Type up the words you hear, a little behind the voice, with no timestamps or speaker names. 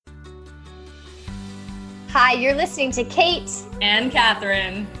Hi, you're listening to Kate and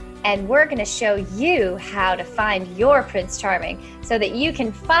Catherine, and we're going to show you how to find your Prince Charming so that you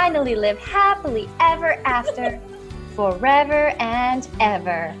can finally live happily ever after forever and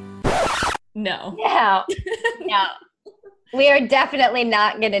ever. No. No. We are definitely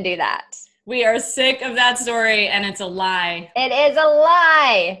not going to do that. We are sick of that story, and it's a lie. It is a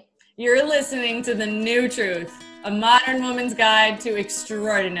lie. You're listening to The New Truth, a modern woman's guide to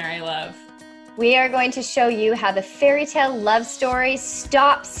extraordinary love. We are going to show you how the fairy tale love story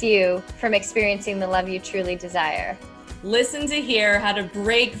stops you from experiencing the love you truly desire. Listen to hear how to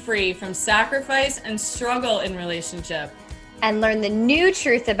break free from sacrifice and struggle in relationship. And learn the new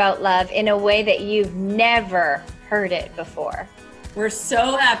truth about love in a way that you've never heard it before. We're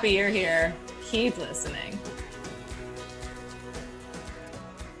so happy you're here. Keep listening.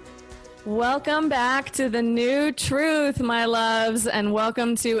 Welcome back to The New Truth, my loves, and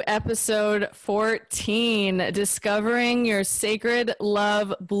welcome to episode 14, Discovering Your Sacred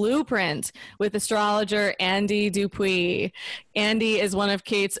Love Blueprint with astrologer Andrea Dupuis. Andy is one of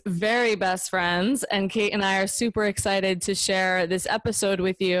Kate's very best friends, and Kate and I are super excited to share this episode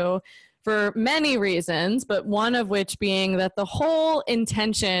with you for many reasons, but one of which being that the whole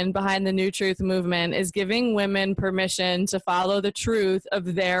intention behind the New Truth movement is giving women permission to follow the truth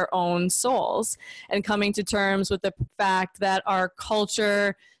of their own souls and coming to terms with the fact that our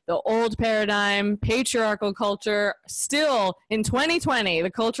culture, the old paradigm, patriarchal culture, still in 2020,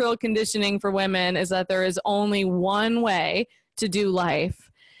 the cultural conditioning for women is that there is only one way to do life.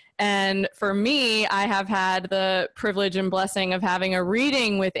 And for me, I have had the privilege and blessing of having a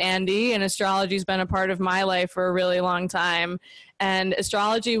reading with Andy, and astrology has been a part of my life for a really long time. And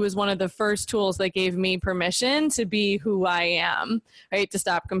astrology was one of the first tools that gave me permission to be who I am, right? To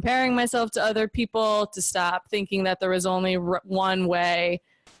stop comparing myself to other people, to stop thinking that there was only one way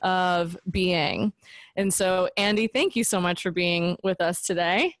of being. And so, Andy, thank you so much for being with us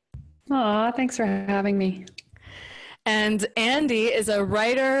today. Aw, thanks for having me. And Andy is a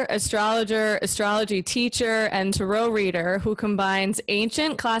writer, astrologer, astrology teacher, and tarot reader who combines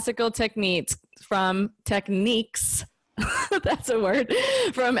ancient classical techniques, that's a word,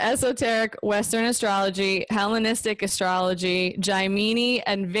 from esoteric Western astrology, Hellenistic astrology, Jaimini,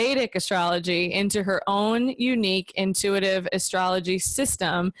 and Vedic astrology into her own unique intuitive astrology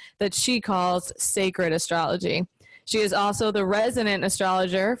system that she calls sacred astrology. She is also the resident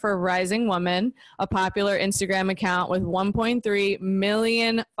astrologer for Rising Woman, a popular Instagram account with 1.3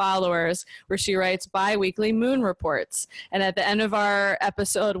 million followers, where she writes bi-weekly moon reports. And at the end of our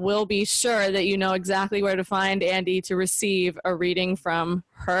episode, we'll be sure that you know exactly where to find Andy to receive a reading from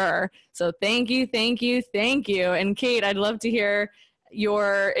her. So thank you. And Kate, I'd love to hear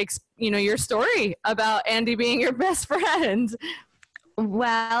your story about Andy being your best friend.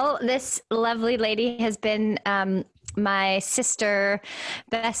 Well, this lovely lady has been my sister,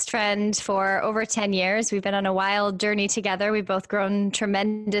 best friend for over 10 years. We've been on a wild journey together. We've both grown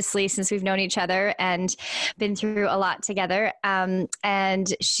tremendously since we've known each other and been through a lot together.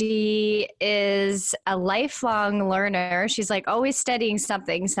 And she is a lifelong learner. She's like always studying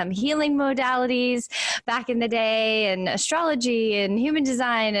something, some healing modalities back in the day and astrology and human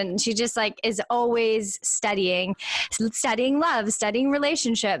design. And she just like is always studying love, studying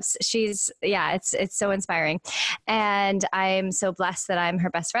relationships. It's so inspiring. And I'm so blessed that I'm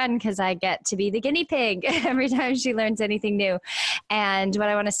her best friend because I get to be the guinea pig every time she learns anything new. And what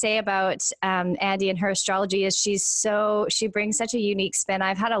I want to say about Andy and her astrology is she brings such a unique spin.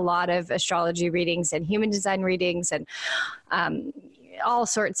 I've had a lot of astrology readings and human design readings and all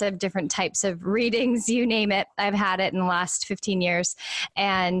sorts of different types of readings, you name it. I've had it in the last 15 years.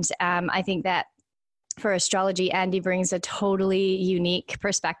 And I think that for astrology, Andy brings a totally unique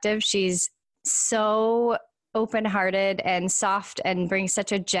perspective. She's so open-hearted and soft and brings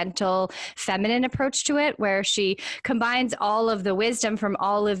such a gentle feminine approach to it, where she combines all of the wisdom from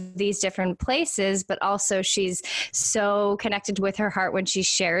all of these different places, but also she's so connected with her heart when she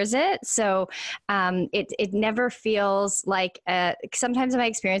shares it. So it never feels like sometimes my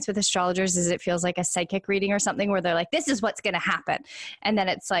experience with astrologers is it feels like a psychic reading or something where they're like, this is what's going to happen. And then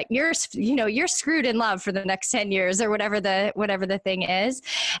it's like, you're screwed in love for the next 10 years or whatever the thing is.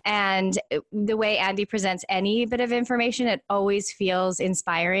 And the way Andy presents any bit of information, it always feels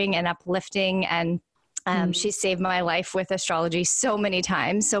inspiring and uplifting. And she's saved my life with astrology so many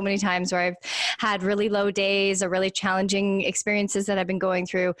times where I've had really low days or really challenging experiences that I've been going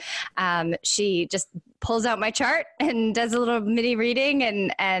through. She just pulls out my chart and does a little mini reading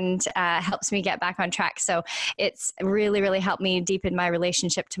and helps me get back on track. So it's really, really helped me deepen my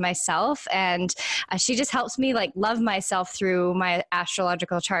relationship to myself. And she just helps me like love myself through my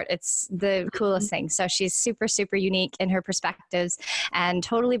astrological chart. It's the coolest thing. So she's super, super unique in her perspectives and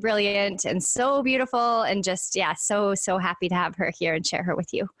totally brilliant and so beautiful, and just, yeah, so happy to have her here and share her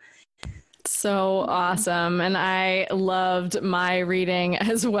with you. So awesome. And I loved my reading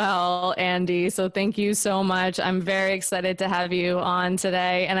as well, Andy. So thank you so much. I'm very excited to have you on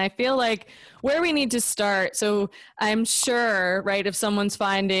today. And I feel like where we need to start. So I'm sure, right, if someone's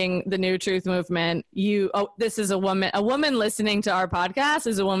finding the New Truth movement, this is a woman listening to our podcast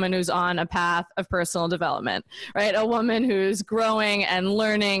is a woman who's on a path of personal development, right? A woman who's growing and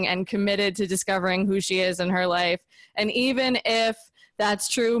learning and committed to discovering who she is in her life. And even if that's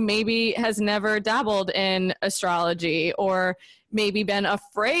true, maybe has never dabbled in astrology, or maybe been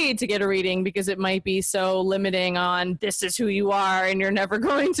afraid to get a reading because it might be so limiting on this is who you are and you're never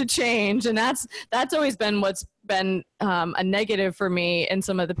going to change. And that's always been what's been a negative for me in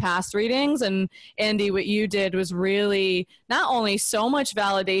some of the past readings. And Andy, what you did was really not only so much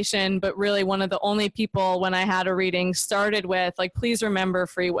validation, but really one of the only people when I had a reading started with like, please remember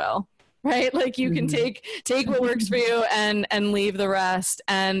free will. Right? Like you can take what works for you and leave the rest.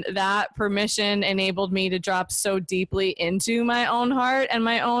 And that permission enabled me to drop so deeply into my own heart and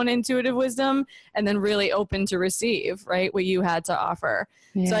my own intuitive wisdom, and then really open to receive, right, what you had to offer.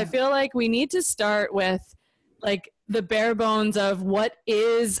 Yeah. So I feel like we need to start with like the bare bones of what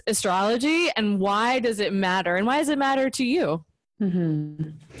is astrology and why does it matter, and why does it matter to you?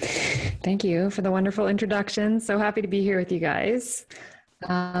 Mm-hmm. Thank you for the wonderful introduction. So happy to be here with you guys.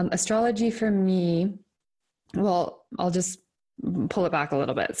 Astrology for me, well, I'll just pull it back a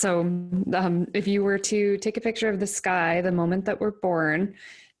little bit. So if you were to take a picture of the sky the moment that we're born,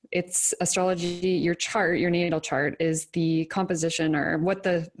 it's astrology, your chart, your natal chart is the composition or what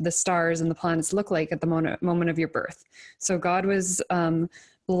the stars and the planets look like at the moment of your birth. So God was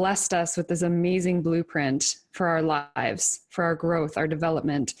blessed us with this amazing blueprint for our lives, for our growth, our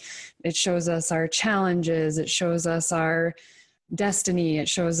development. It shows us our challenges. It shows us our destiny. It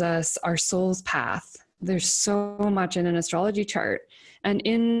shows us our soul's path. There's so much in an astrology chart. And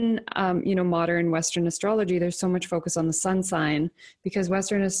in, modern Western astrology, there's so much focus on the sun sign because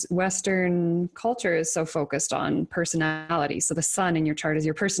Western culture is so focused on personality. So the sun in your chart is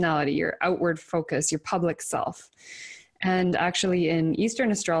your personality, your outward focus, your public self. And actually in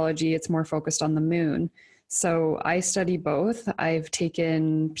Eastern astrology, it's more focused on the moon. So I study both. I've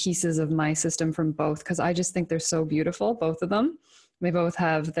taken pieces of my system from both because I just think they're so beautiful, both of them. They both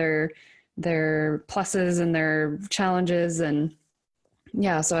have their pluses and their challenges. And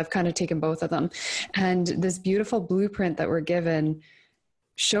yeah, so I've kind of taken both of them. And this beautiful blueprint that we're given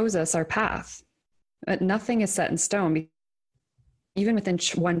shows us our path. But nothing is set in stone. Even within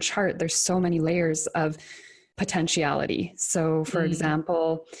one chart, there's so many layers of potentiality. So for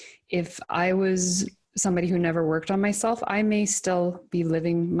example, if I was somebody who never worked on myself, I may still be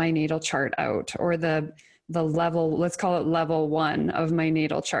living my natal chart out, or the level, let's call it level 1 of my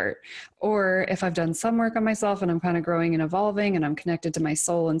natal chart. Or if I've done some work on myself and I'm kind of growing and evolving and I'm connected to my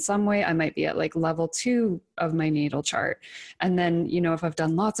soul in some way, I might be at like level 2 of my natal chart. And then, if I've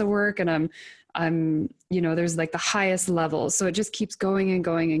done lots of work and I'm there's like the highest levels. So it just keeps going and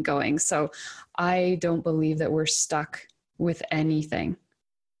going and going. So I don't believe that we're stuck with anything.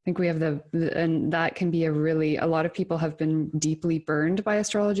 I think we have and that can be a lot of people have been deeply burned by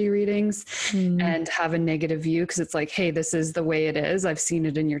astrology readings and have a negative view because it's like, hey, this is the way it is. I've seen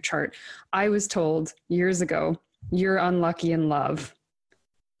it in your chart. I was told years ago, you're unlucky in love.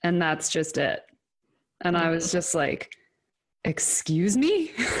 And that's just it. And I was just like, excuse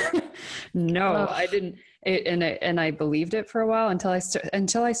me? No, I didn't. And I believed it for a while until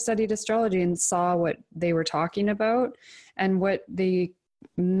I studied astrology and saw what they were talking about. And what they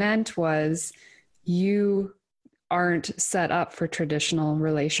meant was you aren't set up for traditional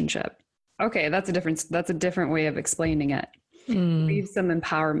relationship. Okay, that's a different way of explaining it. Leave some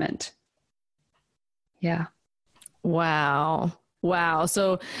empowerment. Yeah. Wow.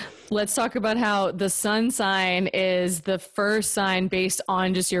 So let's talk about how the sun sign is the first sign based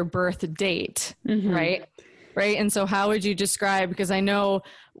on just your birth date, right? Right. And so how would you describe, because I know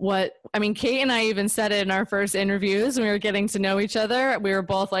Kate and I even said it in our first interviews when we were getting to know each other. We were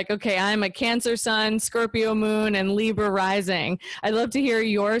both like, okay, I'm a Cancer sun, Scorpio moon, and Libra rising. I'd love to hear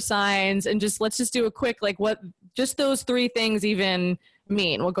your signs and let's just do a quick, like what just those 3 things even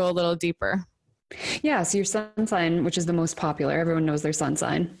mean. We'll go a little deeper. Yeah. So your sun sign, which is the most popular, everyone knows their sun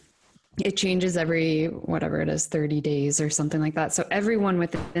sign. it changes every, whatever it is, 30 days or something like that. So everyone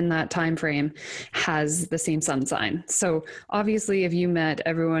within that time frame has the same sun sign. So obviously, if you met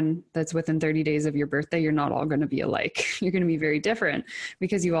everyone that's within 30 days of your birthday, you're not all going to be alike. You're going to be very different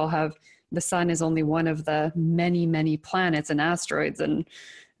because you all have, the sun is only one of the many, many planets and asteroids and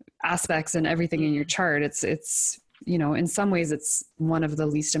aspects and everything in your chart. It's you know, in some ways it's one of the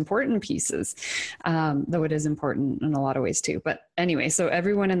least important pieces, though it is important in a lot of ways too. But anyway, so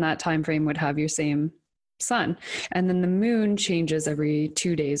everyone in that time frame would have your same sun, and then the moon changes every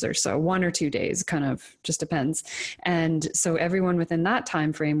 2 days or so, 1 or 2 days, kind of just depends. And so everyone within that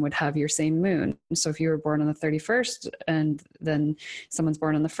time frame would have your same moon. So if you were born on the 31st and then someone's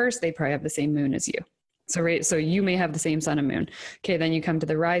born on the 1st, they probably have the same moon as you. So right, so you may have the same sun and moon. Okay, then you come to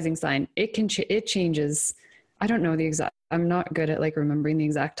the rising sign. It changes. I don't know the exact, I'm not good at like remembering the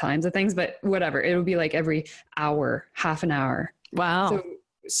exact times of things, but whatever. It'll be like every hour, half an hour. Wow.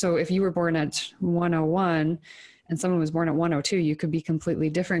 So if you were born at 101 and someone was born at 102, you could be completely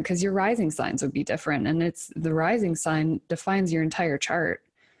different because your rising signs would be different. And it's the rising sign defines your entire chart,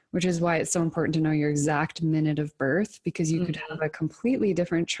 which is why it's so important to know your exact minute of birth, because you could have a completely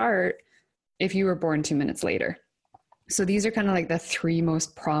different chart if you were born 2 minutes later. So these are kind of like the three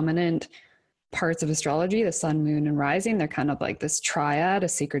most prominent parts of astrology: the sun, moon, and rising. They're kind of like this triad, a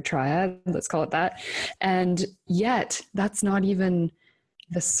sacred triad, let's call it that. And yet that's not even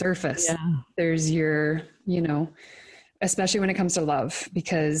the surface. Yeah. There's your, you know, especially when it comes to love,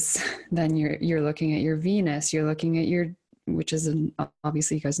 because then you're looking at your Venus, you're looking at your, which is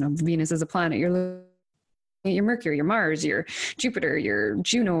obviously you guys know Venus is a planet. You're looking at your Mercury, your Mars, your Jupiter, your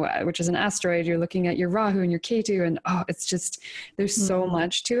Juno, which is an asteroid. You're looking at your Rahu and your Ketu, and it's just, there's so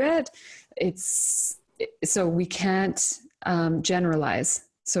much to it. So we can't generalize.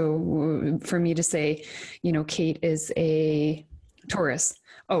 So for me to say, you know, Kate is a Taurus.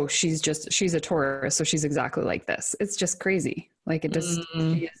 Oh, she's a Taurus, so she's exactly like this. It's just crazy. Like it just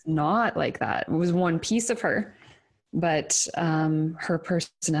she is not like that. It was one piece of her, but her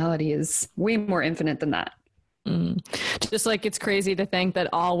personality is way more infinite than that. Just like it's crazy to think that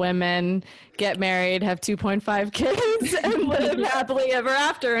all women get married, have 2.5 kids, and live happily ever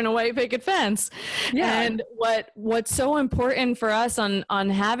after in a white picket fence. Yeah. And what's so important for us on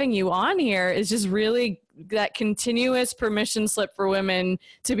having you on here is just really that continuous permission slip for women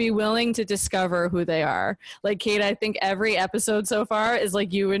to be willing to discover who they are. Like Kate, I think every episode so far is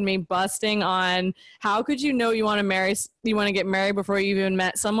like you and me busting on how could you know you want to get married before you even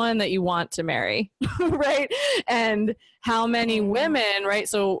met someone that you want to marry, right? And how many women, right?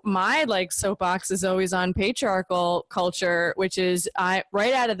 So my like soapbox is always on patriarchal culture, which is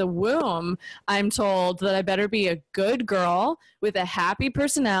right out of the womb, I'm told that I better be a good girl with a happy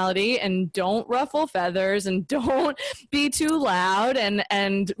personality and don't ruffle feathers and don't be too loud and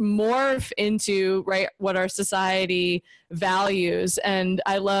morph into, right, what our society values. And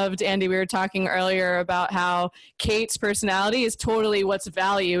I loved, Andy, we were talking earlier about how Kate's personality is totally what's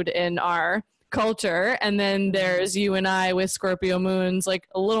valued in our culture, and then there's you and I with Scorpio moons, like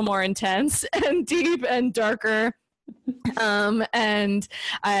a little more intense and deep and darker. And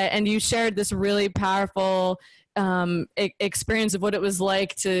you shared this really powerful experience of what it was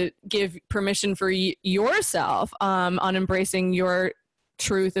like to give permission for yourself on embracing your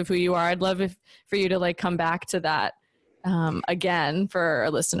truth of who you are. I'd love for you to like come back to that again for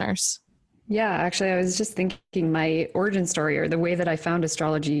our listeners. Yeah, actually, I was just thinking my origin story, or the way that I found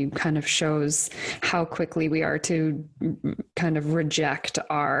astrology, kind of shows how quickly we are to kind of reject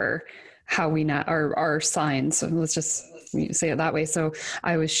our signs. So let's just say it that way. So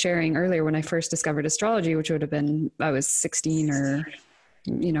I was sharing earlier when I first discovered astrology, which would have been, I was 16 or,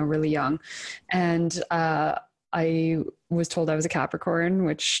 you know, really young. And I was told I was a Capricorn,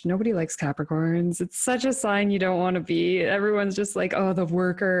 which nobody likes Capricorns. It's such a sign you don't want to be. Everyone's just like, oh, the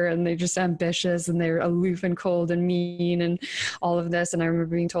worker, and they're just ambitious and they're aloof and cold and mean and all of this. And I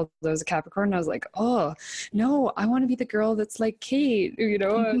remember being told I was a Capricorn, and I was like, oh no, I want to be the girl that's like Kate, you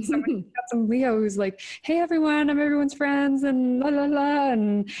know, and someone got some Leo who's like, hey everyone, I'm everyone's friends and la la la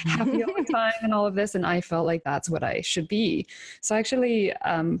and happy all the time and all of this. And I felt like that's what I should be. So actually,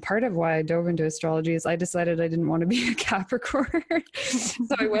 part of why I dove into astrology is I decided I didn't want to be a Capricorn.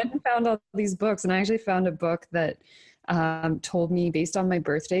 So I went and found all these books, and I actually found a book that told me, based on my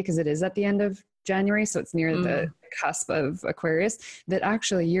birthday, because it is at the end of January, so it's near the cusp of Aquarius, that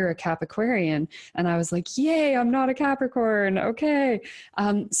actually you're a Capricorn. And I was like, yay, I'm not a Capricorn. Okay.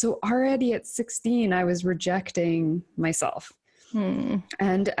 So already at 16, I was rejecting myself.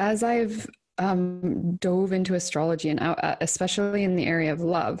 And as I've dove into astrology, and especially in the area of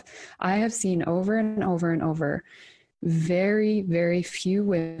love, I have seen over and over and over very, very few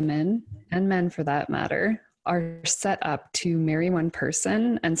women, and men for that matter, are set up to marry one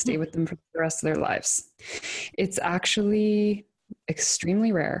person and stay with them for the rest of their lives. It's actually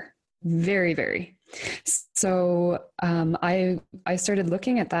extremely rare. Very, very. So I started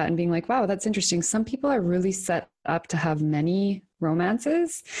looking at that and being like, wow, that's interesting. Some people are really set up to have many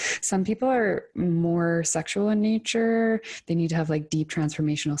romances. Some people are more sexual in nature. They need to have like deep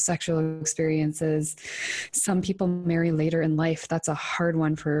transformational sexual experiences. Some people marry later in life. That's a hard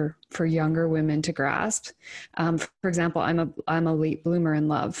one for younger women to grasp. For example, I'm a late bloomer in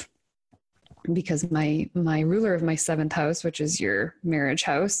love, because my ruler of my 7th house, which is your marriage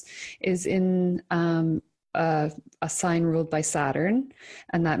house, is in a sign ruled by Saturn,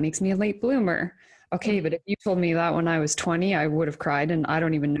 and that makes me a late bloomer. Okay, but if you told me that when I was 20, I would have cried, and I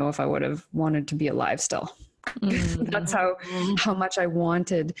don't even know if I would have wanted to be alive still. That's how much I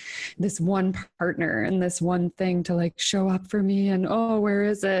wanted this one partner and this one thing to like show up for me, and oh, where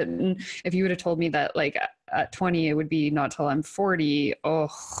is it? And if you would have told me that like at 20 it would be not till I'm 40,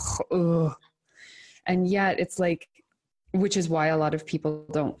 ugh. And yet it's like, which is why a lot of people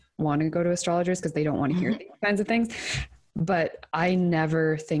don't want to go to astrologers, because they don't want to hear these kinds of things. But I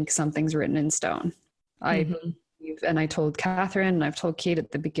never think something's written in stone. I believe, and I told Catherine, and I've told Kate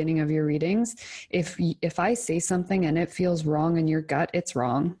at the beginning of your readings, if I say something and it feels wrong in your gut, it's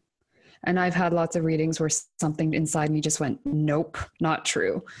wrong. And I've had lots of readings where something inside me just went, nope, not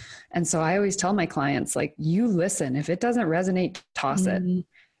true. And so I always tell my clients, like, you listen. If it doesn't resonate, toss it.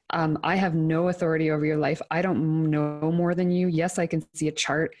 I have no authority over your life. I don't know more than you. Yes, I can see a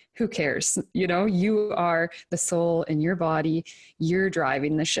chart. Who cares? You know, you are the soul in your body. You're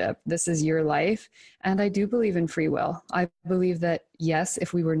driving the ship. This is your life. And I do believe in free will. I believe that, yes,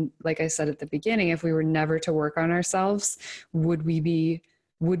 if we were, like I said at the beginning, if we were never to work on ourselves, would we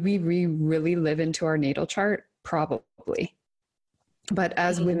really live into our natal chart? Probably. But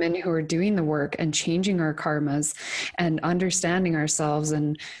as women who are doing the work and changing our karmas and understanding ourselves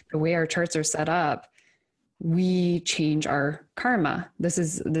and the way our charts are set up, we change our karma. This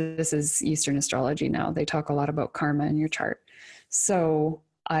is Eastern astrology now. They talk a lot about karma in your chart. So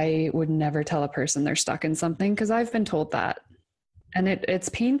I would never tell a person they're stuck in something, because I've been told that. And it's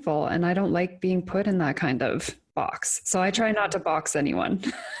painful, and I don't like being put in that kind of box. So I try not to box anyone.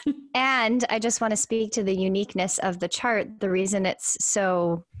 And I just want to speak to the uniqueness of the chart. The reason it's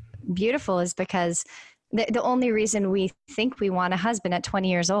so beautiful is because the only reason we think we want a husband at 20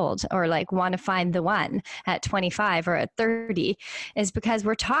 years old, or like want to find the one at 25 or at 30, is because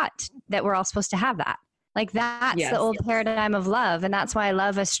we're taught that we're all supposed to have that. Like that's the old paradigm of love. And that's why I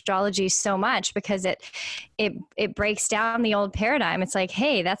love astrology so much, because it breaks down the old paradigm. It's like,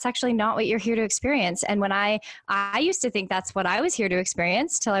 hey, that's actually not what you're here to experience. And when I used to think that's what I was here to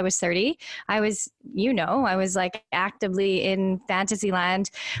experience till I was 30, I was like actively in fantasy land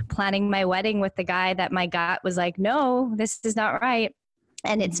planning my wedding with the guy that my gut was like, no, this is not right.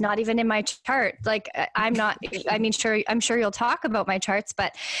 And it's not even in my chart. Like I'm sure you'll talk about my charts,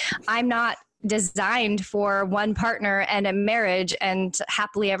 but I'm not designed for one partner and a marriage and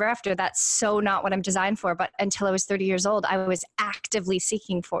happily ever after. That's so not what I'm designed for. But until I was 30 years old, I was actively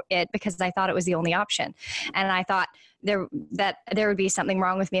seeking for it because I thought it was the only option. And I thought there would be something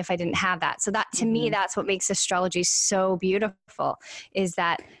wrong with me if I didn't have that. So that to me, that's what makes astrology so beautiful, is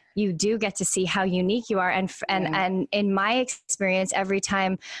that you do get to see how unique you are. And in my experience, every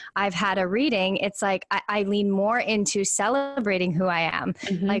time I've had a reading, it's like I lean more into celebrating who I am,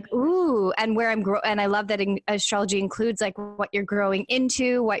 like, ooh, and where I'm and I love that astrology includes like what you're growing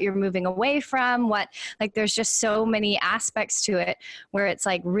into, what you're moving away from, there's just so many aspects to it where it's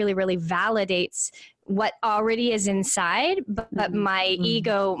like really, really validates what already is inside, but my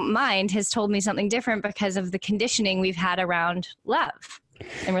ego mind has told me something different because of the conditioning we've had around love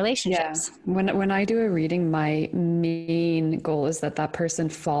and relationships. Yeah. When I do a reading, my main goal is that person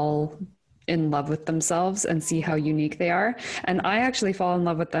fall in love with themselves and see how unique they are. And I actually fall in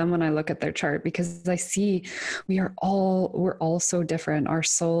love with them when I look at their chart, because I see we're all so different. Our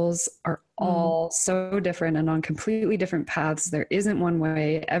souls are all so different and on completely different paths. There isn't one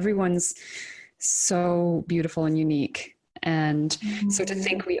way. Everyone's so beautiful and unique. And so to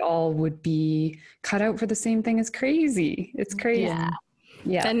think we all would be cut out for the same thing is crazy. It's crazy.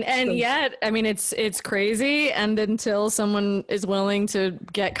 Yeah. And yet, I mean, it's crazy. And until someone is willing to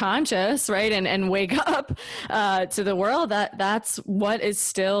get conscious, right. And wake up to the world, that's what is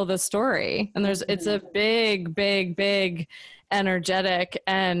still the story. And it's a big, big, big energetic.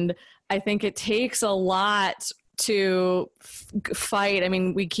 And I think it takes a lot to fight. I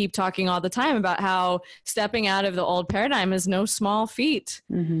mean, we keep talking all the time about how stepping out of the old paradigm is no small feat,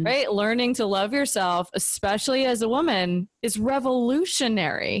 right? Learning to love yourself, especially as a woman, is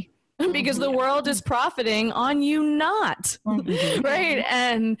revolutionary. Because the world is profiting on you not, right?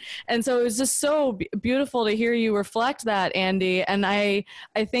 And so it was just so beautiful to hear you reflect that, Andy. And I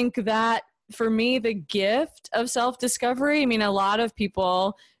think that for me, the gift of self-discovery, I mean, a lot of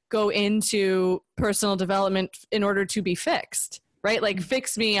people go into personal development in order to be fixed, right? Like,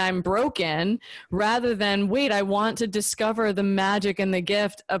 fix me, I'm broken, rather than, wait, I want to discover the magic and the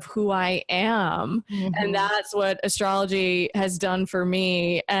gift of who I am. And that's what astrology has done for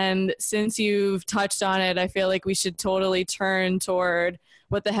me. And since you've touched on it, I feel like we should totally turn toward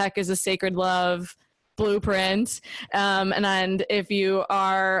what the heck is a sacred love blueprint. And if you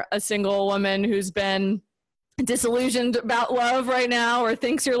are a single woman who's been disillusioned about love right now, or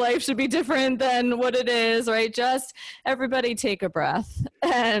thinks your life should be different than what it is, right? Just everybody take a breath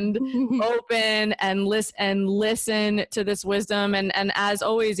and open and listen to this wisdom. And as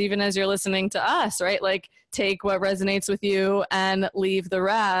always, even as you're listening to us, right? Like, take what resonates with you and leave the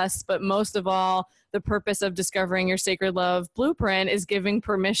rest. But most of all, the purpose of discovering your sacred love blueprint is giving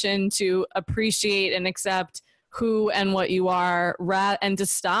permission to appreciate and accept who and what you are, and to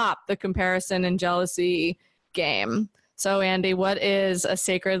stop the comparison and jealousy game. So, Andy, what is a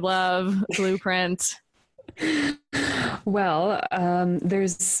sacred love blueprint? Well,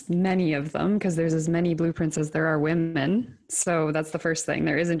 there's many of them, because there's as many blueprints as there are women. So that's the first thing.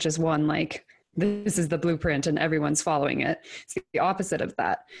 There isn't just one, like, this is the blueprint and everyone's following it. It's the opposite of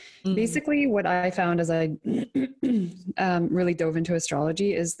that. Basically, what I found as I really dove into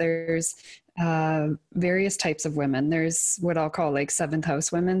astrology is there's various types of women. There's what I'll call like seventh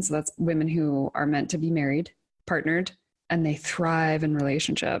house women. So that's women who are meant to be married, partnered, and they thrive in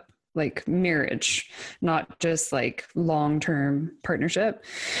relationship, like marriage, not just like long-term partnership.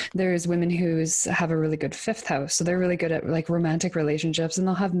 There's women who have a really good fifth house. So they're really good at like romantic relationships, and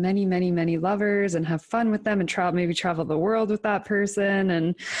they'll have many, many, many lovers and have fun with them and maybe travel the world with that person.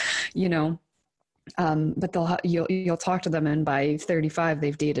 And, you know, but you'll talk to them, and by 35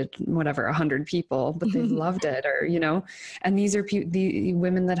 they've dated whatever 100 people, but they've loved it, or you know. And these are the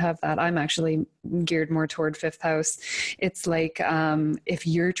women that have that. I'm actually geared more toward fifth house. It's like if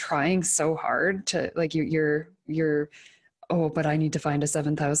you're trying so hard to, like, you're oh, but I need to find a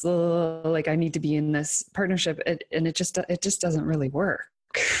seventh house, like I need to be in this partnership, and it just doesn't really work.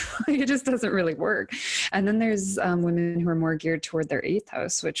 It just doesn't really work. And then there's women who are more geared toward their eighth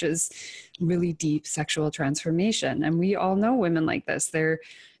house, which is really deep sexual transformation. And we all know women like this.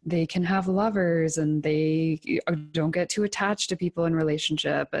 They can have lovers, and they don't get too attached to people in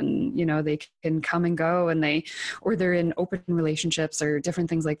relationship, and you know, they can come and go, and they're in open relationships or different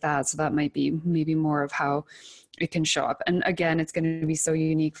things like that. So that might be maybe more of how it can show up. And again, it's going to be so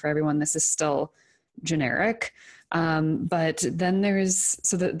unique for everyone. This is still generic. But then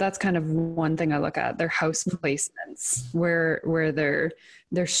that's kind of one thing I look at, their house placements, where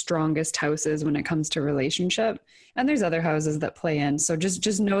their strongest houses when it comes to relationship. And there's other houses that play in. So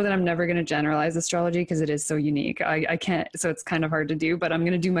just know that I'm never going to generalize astrology, because it is so unique. I can't, so it's kind of hard to do, but I'm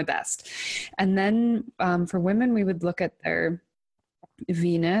going to do my best. And then, for women, we would look at their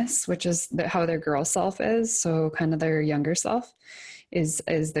Venus, which is how their girl self is. So kind of their younger self is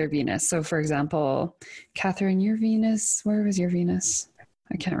their Venus. So for example, Catherine, your Venus, where was your Venus?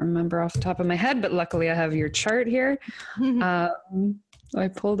 I can't remember off the top of my head, but luckily I have your chart here. I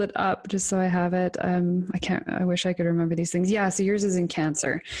pulled it up just so I have it. I wish I could remember these things. Yeah. So yours is in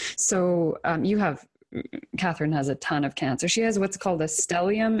Cancer. So Catherine has a ton of Cancer. She has what's called a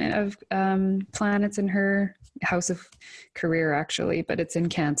stellium of planets in her house of career, actually, but it's in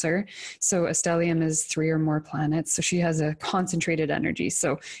Cancer. So a stellium is 3 or more planets. So she has a concentrated energy.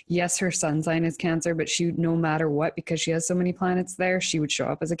 So yes, her sun sign is Cancer, but no matter what, because she has so many planets there, she would show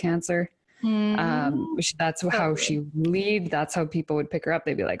up as a Cancer. That's how she would lead. That's how people would pick her up.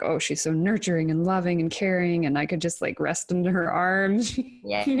 They'd be like, oh, she's so nurturing and loving and caring, and I could just like rest into her arms.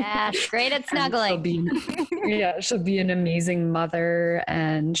 Yeah, great at snuggling. She'll be an amazing mother,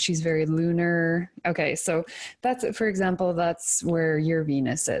 and she's very lunar. Okay, so for example, that's where your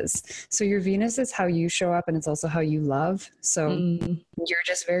Venus is. So your Venus is how you show up, and it's also how you love. So you're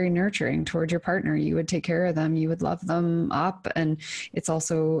just very nurturing toward your partner. You would take care of them. You would love them up. And it's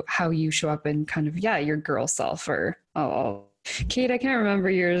also how you show up in kind of, your girl self, or, Kate, I can't remember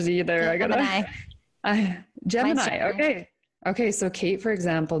yours either. Gemini. Okay. So Kate, for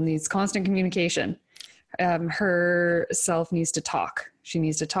example, needs constant communication. herself needs to talk. She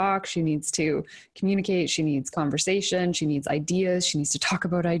needs to talk. She needs to communicate. She needs conversation. She needs ideas. She needs to talk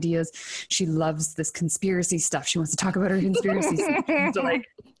about ideas. She loves this conspiracy stuff. She wants to talk about her conspiracy stuff.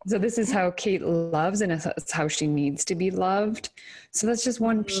 So this is how Kate loves, and it's how she needs to be loved. So that's just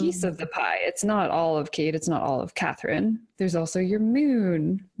one piece of the pie. It's not all of Kate. It's not all of Catherine. There's also your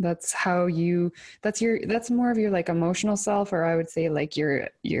moon. That's more of your like emotional self, or I would say like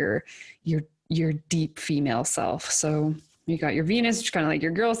your deep female self. So you got your Venus, which is kind of like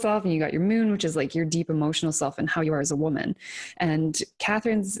your girl self, and you got your moon, which is like your deep emotional self and how you are as a woman. And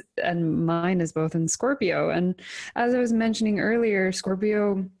Catherine's and mine is both in Scorpio. And as I was mentioning earlier,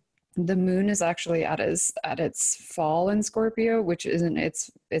 Scorpio, the moon is actually at its fall in Scorpio, which isn't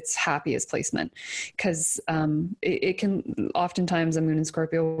its happiest placement, because it can oftentimes, a moon in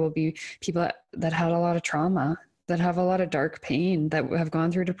Scorpio will be people that had a lot of trauma, that have a lot of dark pain, that have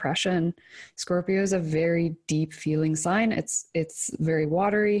gone through depression. Scorpio is a very deep feeling sign. It's very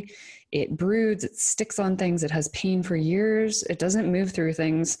watery. It broods, it sticks on things. It has pain for years. It doesn't move through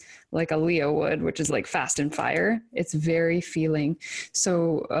things like a Leo would, which is like fast and fire. It's very feeling.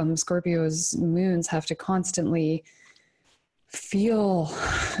 So Scorpio's moons have to constantly feel.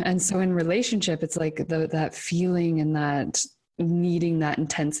 And so in relationship, it's like that feeling and that needing that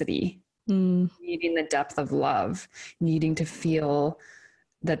intensity. Needing the depth of love, needing to feel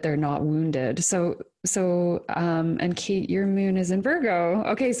that they're not wounded. And Kate, your moon is in Virgo.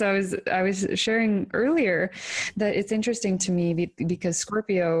 Okay. So I was sharing earlier that it's interesting to me because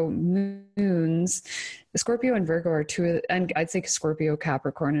Scorpio moons, Scorpio and Virgo are two, and I'd say Scorpio,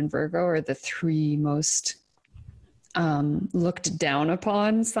 Capricorn, and Virgo are the three most looked down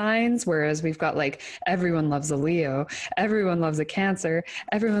upon signs, whereas we've got like everyone loves a Leo, everyone loves a Cancer,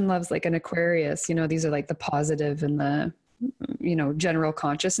 everyone loves like an Aquarius. These are like the positive and the general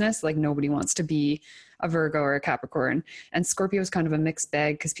consciousness. Like nobody wants to be a Virgo or a Capricorn. And Scorpio is kind of a mixed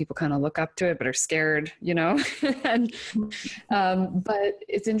bag because people kind of look up to it but are scared, and but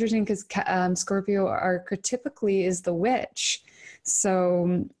it's interesting because Scorpio archetypically is the witch,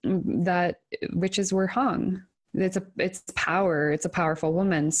 so that witches were hung. It's power. It's a powerful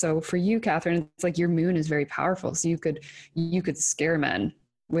woman. So for you, Catherine, it's like your moon is very powerful. So you could scare men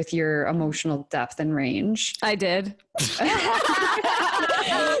with your emotional depth and range. I did.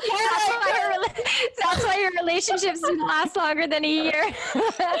 That's why your relationships didn't last longer than a year.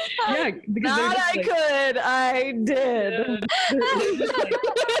 Yeah, not I did.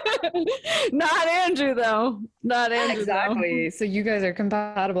 Not Andrew though. Not Andrew. Exactly. So you guys are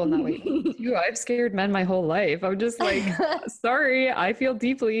compatible in that way. I've scared men my whole life. I'm just like, sorry, I feel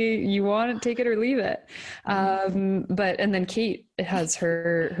deeply. You want to take it or leave it. And then Kate has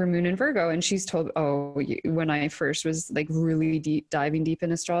her moon in Virgo, and she's told, when I first was like really diving deep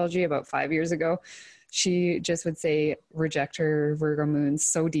in astrology about 5 years ago, she just would say, reject her Virgo moon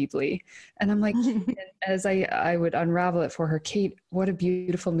so deeply. And I'm like, as I would unravel it for her, Kate, what a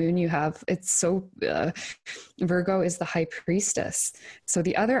beautiful moon you have. It's so, Virgo is the high priestess. So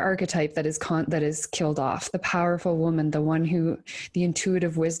the other archetype that is killed off, the powerful woman, the one who, the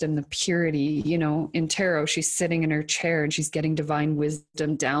intuitive wisdom, the purity, in tarot, she's sitting in her chair and she's getting divine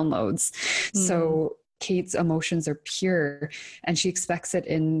wisdom downloads. So Kate's emotions are pure, and she expects it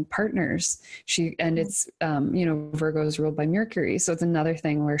in partners. It's, Virgo is ruled by Mercury. So it's another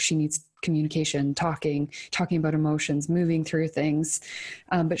thing where she needs communication, talking about emotions, moving through things.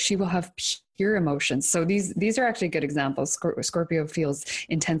 But she will have pure emotions. So these are actually good examples. Scorpio feels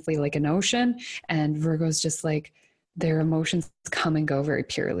intensely like an ocean, and Virgo's just like, their emotions come and go very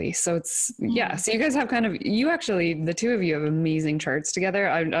purely. So it's, so you guys have the two of you have amazing charts together.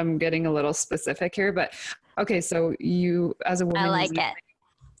 I'm getting a little specific here, but okay. So you, as a woman, I like it.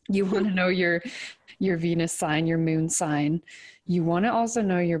 You want to know your Venus sign, your moon sign. You want to also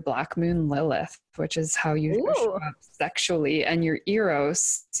know your black moon Lilith, which is how you show up sexually, and your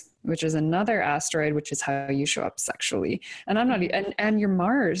Eros, which is another asteroid, which is how you show up sexually. And and your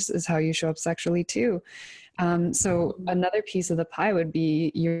Mars is how you show up sexually too. So another piece of the pie would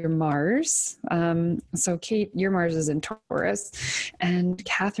be your Mars. So Kate, your Mars is in Taurus, and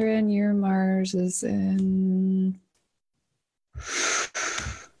Catherine, your Mars is in,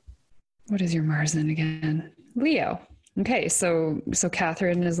 what is your Mars in again? Leo. Okay, so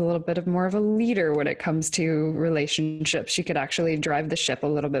Catherine is a little bit more of a leader when it comes to relationships. She could actually drive the ship a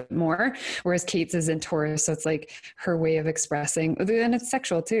little bit more, whereas Kate's is in Taurus, so it's like her way of expressing, and it's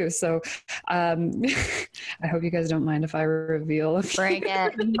sexual too. So I hope you guys don't mind if I reveal. Bring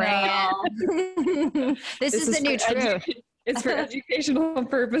it. This is the new truth. It's for educational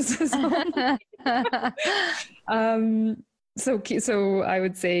purposes. So I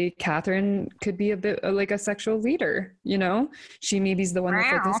would say Catherine could be a bit like a sexual leader, you know? She maybe is the one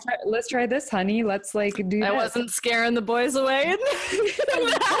that's like, let's try this, honey. Let's like do I this. wasn't scaring the boys away. Well,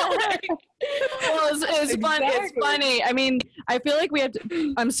 it's fun. It's funny. I mean, I feel like we have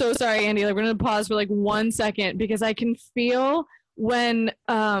to, I'm so sorry, Andy. Like, we're going to pause for like 1 second because I can feel when,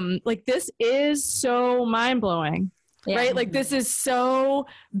 like, this is so mind blowing. Yeah. Right? Like, this is so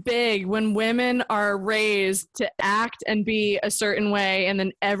big when women are raised to act and be a certain way, and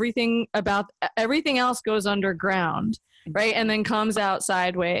then everything else goes underground, right? And then comes out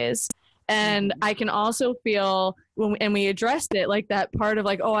sideways. And I can also feel and we addressed it, like that part of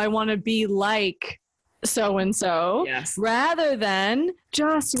like, oh, I want to be like so-and-so, yes, rather than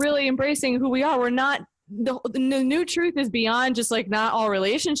just really embracing who we are. We're not, the new truth is beyond just like, not all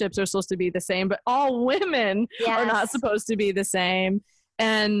relationships are supposed to be the same, but all women are not supposed to be the same.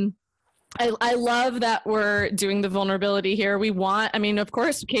 And I love that we're doing the vulnerability here. We want, I mean, of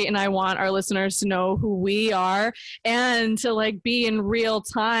course, Kate and I want our listeners to know who we are and to like be in real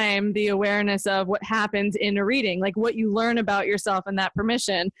time, the awareness of what happens in a reading, like what you learn about yourself and that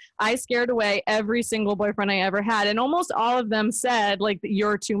permission. I scared away every single boyfriend I ever had. And almost all of them said like,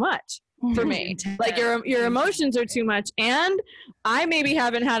 you're too much for me. Like your emotions are too much. And I maybe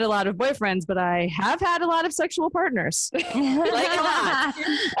haven't had a lot of boyfriends, but I have had a lot of sexual partners. Like a lot.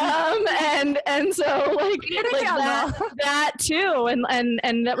 And so like that too.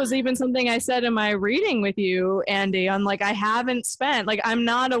 And that was even something I said in my reading with you, Andy, on like, I haven't spent, like, I'm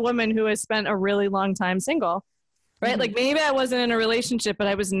not a woman who has spent a really long time single, right? Like maybe I wasn't in a relationship, but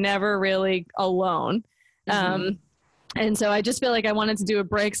I was never really alone. And so I just feel like I wanted to do a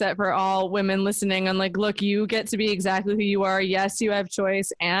break set for all women listening on like, look, you get to be exactly who you are. Yes, you have choice.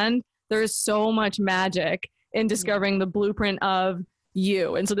 And there's so much magic in discovering the blueprint of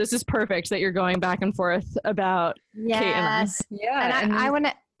you. And so this is perfect that you're going back and forth about Kate and I. Yeah. And I want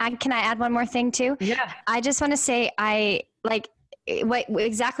to, can I add one more thing too? Yeah. I just want to say,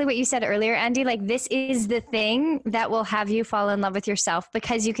 exactly what you said earlier, Andy, like this is the thing that will have you fall in love with yourself,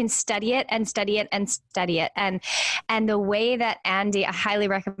 because you can study it and study it and study it. And the way that Andy, I highly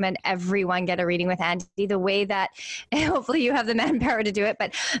recommend everyone get a reading with Andy, the way that hopefully you have the manpower to do it,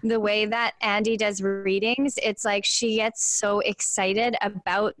 but the way that Andy does readings, it's like she gets so excited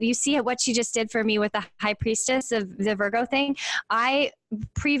about, you see what she just did for me with the high priestess of the Virgo thing.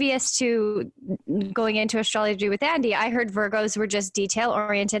 Previous to going into astrology with Andy, I heard Virgos were just detail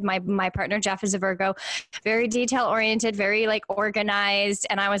oriented. My partner, Jeff, is a Virgo, very detail oriented, very like organized.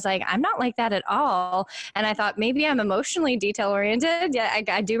 And I was like, I'm not like that at all. And I thought maybe I'm emotionally detail oriented. Yeah,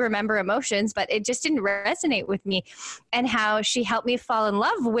 I do remember emotions, but it just didn't resonate with me. And how she helped me fall in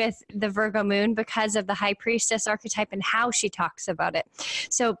love with the Virgo moon because of the high priestess archetype and how she talks about it.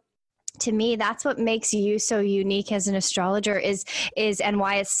 So to me, that's what makes you so unique as an astrologer is and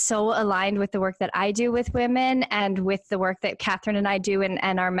why it's so aligned with the work that I do with women and with the work that Catherine and I do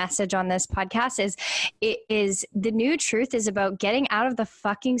and our message on this podcast is the new truth is about getting out of the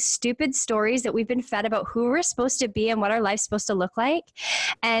fucking stupid stories that we've been fed about who we're supposed to be and what our life's supposed to look like,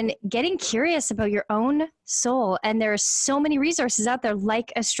 and getting curious about your own soul. And there are so many resources out there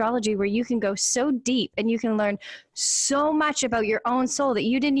like astrology where you can go so deep and you can learn so much about your own soul that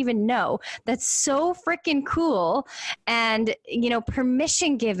you didn't even know. That's so freaking cool. And,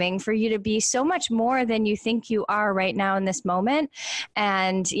 permission giving for you to be so much more than you think you are right now in this moment.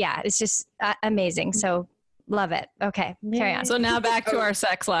 And yeah, it's just amazing. So love it. Okay, carry on. So now back to our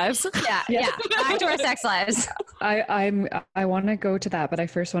sex lives. Yeah. Back to our sex lives. I want to go to that, but I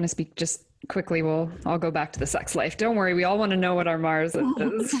first want to speak just quickly. I'll go back to the sex life. Don't worry. We all want to know what our Mars is.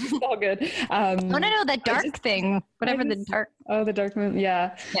 It's all good. I want to know the dark thing, whatever the dark. Oh, the dark moon.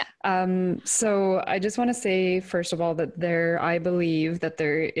 Yeah. So I just want to say, first of all, that I believe that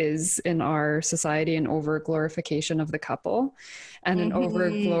there is in our society an over glorification of the couple and an over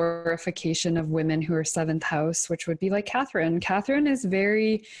glorification of women who are seventh house, which would be like Catherine. Catherine is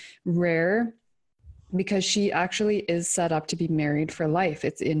very rare because she actually is set up to be married for life.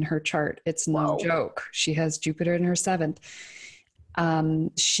 It's in her chart. It's no joke. She has Jupiter in her seventh.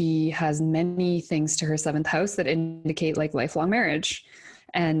 She has many things to her seventh house that indicate like lifelong marriage,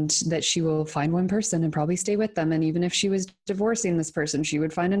 and that she will find one person and probably stay with them. And even if she was divorcing this person, she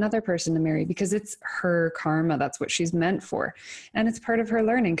would find another person to marry because it's her karma. That's what she's meant for. And it's part of her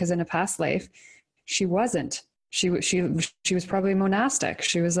learning, because in a past life, she wasn't She was probably monastic.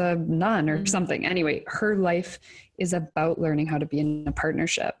 She was a nun or something. Anyway, her life is about learning how to be in a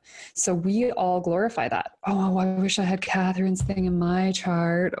partnership. So we all glorify that. Oh, I wish I had Catherine's thing in my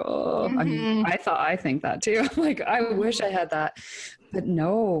chart. Oh, I mean, I think that too. Like, I wish I had that, but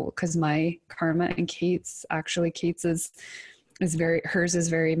no, because my karma and Kate's hers is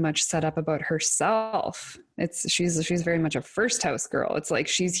very much set up about herself. She's very much a first house girl. It's like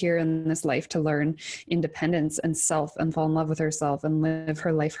she's here in this life to learn independence and self and fall in love with herself and live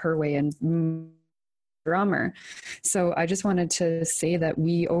her life her way and drummer. So I just wanted to say that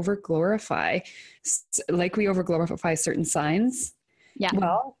we overglorify certain signs. Yeah.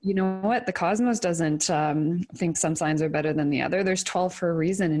 Well, you know what? The cosmos doesn't think some signs are better than the other. There's 12 for a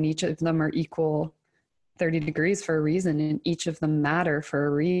reason, and each of them are equal 30 degrees for a reason, and each of them matter for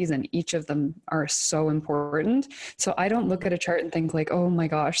a reason. Each of them are so important. So I don't look at a chart and think like, oh my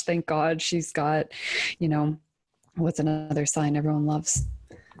gosh, thank God she's got, what's another sign everyone loves?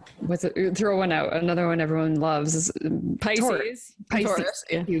 Throw one out. Another one everyone loves is Pisces. Taurus.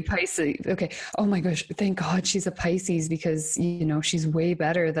 Yeah. Pisces. Okay. Oh my gosh. Thank God she's a Pisces, because she's way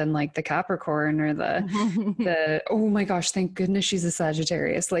better than like the Capricorn or the oh my gosh, thank goodness she's a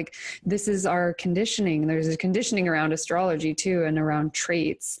Sagittarius. Like, this is our conditioning. There's a conditioning around astrology too, and around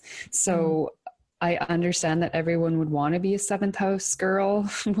traits. So I understand that everyone would want to be a 7th house girl,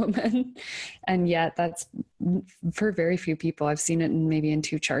 woman. And yet that's for very few people. I've seen it maybe in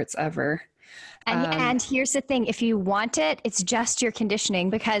 2 charts ever. And here's the thing, if you want it, it's just your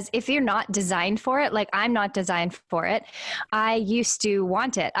conditioning, because if you're not designed for it, like I'm not designed for it, I used to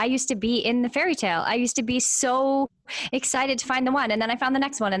want it. I used to be in the fairy tale. I used to be so excited to find the one, and then I found the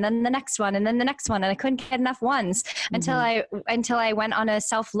next one, and then the next one, and then the next one, and I couldn't get enough ones until I went on a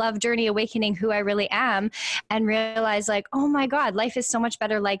self-love journey, awakening who I really am, and realized like, oh my God, life is so much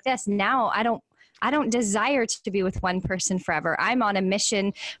better like this. Now I don't desire to be with one person forever. I'm on a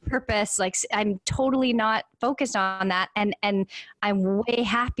mission, purpose. Like, I'm totally not focused on that. And I'm way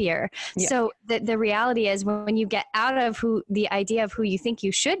happier. Yeah. So the reality is, when you get out of the idea of who you think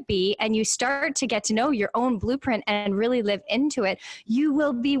you should be, and you start to get to know your own blueprint and really live into it, you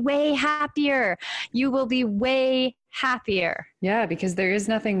will be way happier. You will be way happier. Yeah, because there is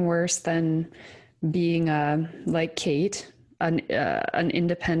nothing worse than being like Kate, an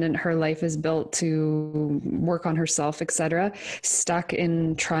independent, her life is built to work on herself, etc., stuck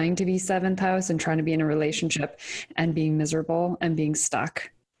in trying to be 7th house and trying to be in a relationship and being miserable and being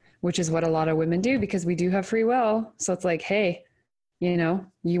stuck, which is what a lot of women do, because we do have free will. So it's like, hey, you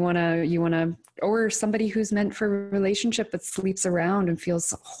want to, or somebody who's meant for a relationship but sleeps around and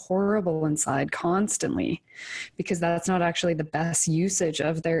feels horrible inside constantly, because that's not actually the best usage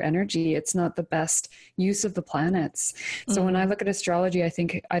of their energy. It's not the best use of the planets. So when I look at astrology, I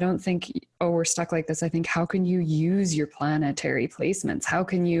don't think, oh, we're stuck like this. I think, how can you use your planetary placements? How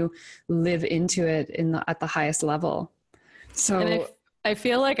can you live into it at the highest level? So I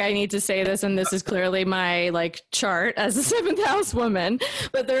feel like I need to say this, and this is clearly my like chart as a 7th house woman,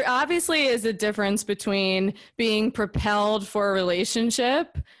 but there obviously is a difference between being propelled for a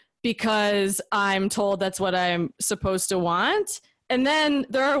relationship because I'm told that's what I'm supposed to want. And then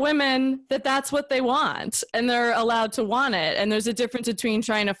there are women that's what they want, and they're allowed to want it. And there's a difference between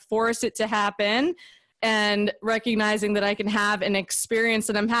trying to force it to happen and recognizing that I can have an experience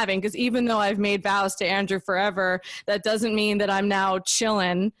that I'm having. Because even though I've made vows to Andrew forever, that doesn't mean that I'm now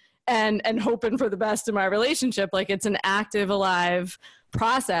chilling and hoping for the best in my relationship. Like, it's an active, alive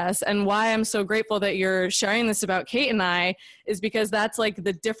process. And why I'm so grateful that you're sharing this about Kate and I is because that's like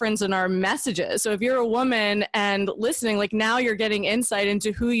the difference in our messages. So if you're a woman and listening, like, now you're getting insight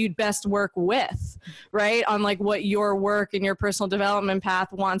into who you'd best work with, right? On like what your work and your personal development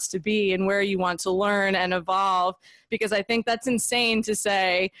path wants to be and where you want to learn and evolve. Because I think that's insane to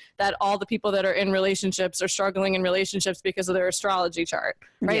say that all the people that are in relationships are struggling in relationships because of their astrology chart,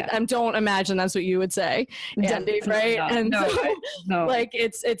 right? Yeah. I don't imagine that's what you would say, Andy, right? Not. And no. Like,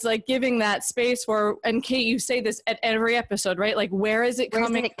 it's like giving that space for, and Kate, you say this at every episode, right? Like, where is it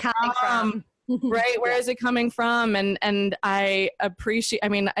coming from? Right? Where is it coming from? And I appreciate,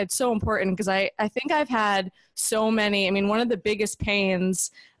 it's so important, because I think I've had so many, one of the biggest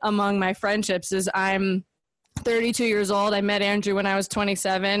pains among my friendships is I'm 32 years old. I met Andrew when I was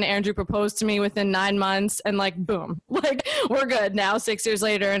 27. Andrew proposed to me within 9 months, and like, boom, like, we're good now 6 years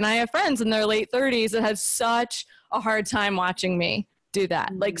later. And I have friends in their late 30s that had such a hard time watching me do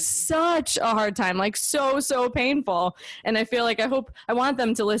that. Like, such a hard time, like so painful. And I feel like I want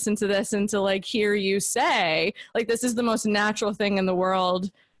them to listen to this and to like hear you say, like, this is the most natural thing in the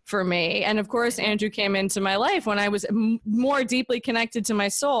world for me. And of course, Andrew came into my life when I was more deeply connected to my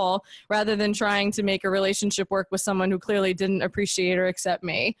soul, rather than trying to make a relationship work with someone who clearly didn't appreciate or accept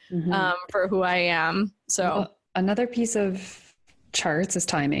me for who I am. So well, another piece of charts is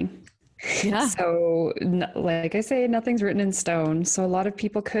timing. yeah. So like I say, nothing's written in stone. So a lot of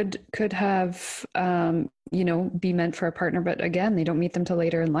people could have, be meant for a partner, but again, they don't meet them till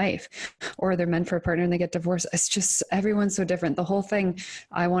later in life, or they're meant for a partner and they get divorced. It's just, everyone's so different. The whole thing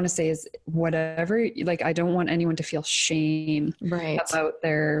I want to say is whatever, like, I don't want anyone to feel shame about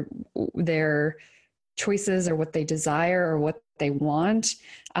their choices or what they desire or what they want.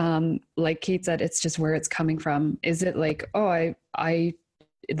 Like Kate said, it's just where it's coming from. Is it like, oh,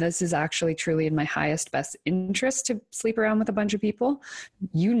 this is actually truly in my highest best interest to sleep around with a bunch of people?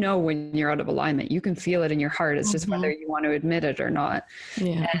 When you're out of alignment, you can feel it in your heart. It's just whether you want to admit it or not.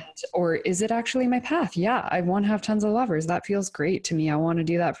 Yeah. Or is it actually my path? Yeah, I want to have tons of lovers. That feels great to me. I want to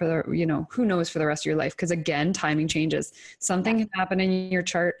do that for the, who knows, for the rest of your life. Because again, timing changes. Something can happen in your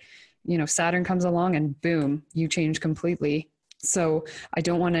chart. Saturn comes along and boom, you change completely. So I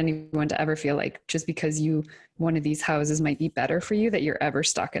don't want anyone to ever feel like just because one of these houses might be better for you that you're ever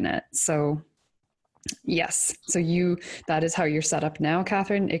stuck in it. So yes. So that is how you're set up now,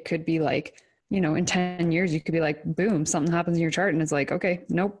 Catherine. It could be like, in 10 years, you could be like, boom, something happens in your chart and it's like, okay,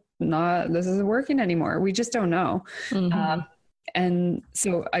 nope, this isn't working anymore. We just don't know. And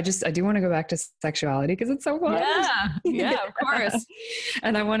so I do want to go back to sexuality because it's so fun. Yeah, of course.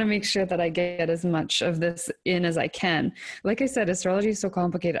 And I want to make sure that I get as much of this in as I can. Like I said, astrology is so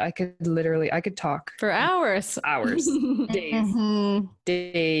complicated. I could talk for hours,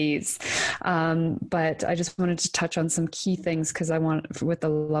 days. But I just wanted to touch on some key things because I want with the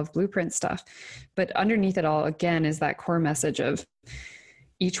love blueprint stuff. But underneath it all, again, is that core message of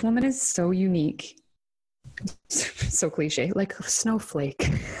each woman is so unique. So cliche, like a snowflake. But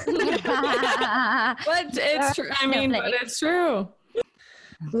it's true. But it's true.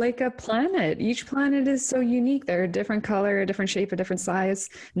 Like a planet. Each planet is so unique. They're a different color, a different shape, a different size.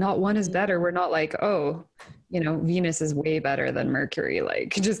 Not one is better. We're not like, Venus is way better than Mercury,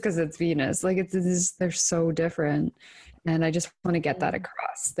 like just because it's Venus. Like they're so different. And I just want to get that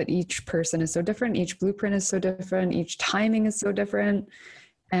across, that each person is so different. Each blueprint is so different. Each timing is so different.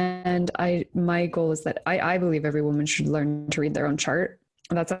 And my goal is that I believe every woman should learn to read their own chart.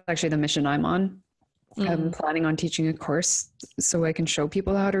 That's actually the mission I'm on. I'm planning on teaching a course so I can show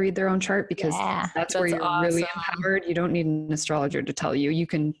people how to read their own chart, because that's where you're awesome. Really empowered. You don't need an astrologer to tell you. You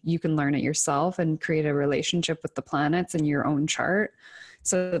can learn it yourself and create a relationship with the planets in your own chart.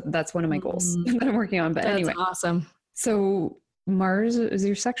 So that's one of my goals that I'm working on. But that's anyway, awesome. So Mars is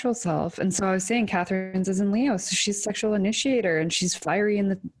your sexual self. And so I was saying Catherine's is in Leo. So she's sexual initiator and she's fiery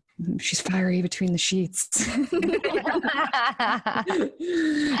between the sheets.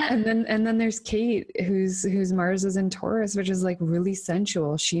 and then there's Kate, whose Mars is in Taurus, which is like really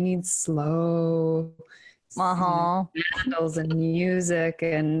sensual. She needs slow candles and music,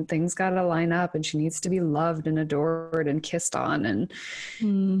 and things got to line up, and she needs to be loved and adored and kissed on, and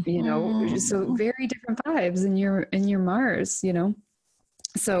so very different vibes in your Mars,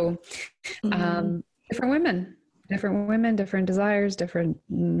 so different women, different desires, different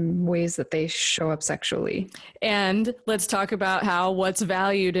ways that they show up sexually. And let's talk about how what's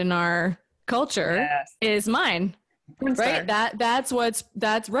valued in our culture is mine. Right. That's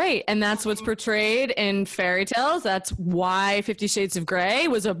right. And that's what's portrayed in fairy tales. That's why 50 Shades of Grey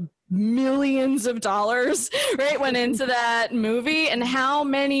was millions of dollars, right, went into that movie. And how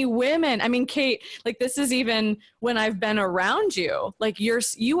many women, Kate, like, this is even when I've been around you, like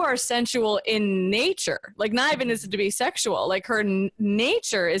you are sensual in nature, like not even is it to be sexual, like her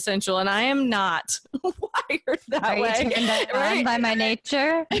nature is sensual, and I am not wired that way. Right? By my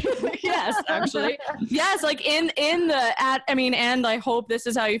nature? Yes, actually. Yes, like and I hope this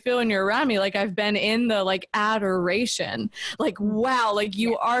is how you feel when you're around me. Like I've been in the like adoration, like, wow, like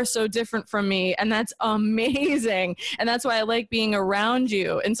you are so different from me, and that's amazing, and that's why I like being around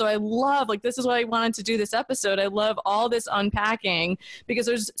you. And so I love, like, this is why I wanted to do this episode. I love all this unpacking,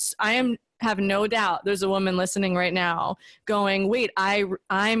 because I have no doubt there's a woman listening right now going, wait,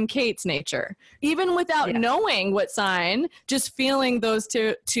 I'm Kate's nature, even without knowing what sign, just feeling those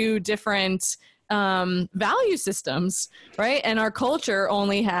two different value systems, right? And our culture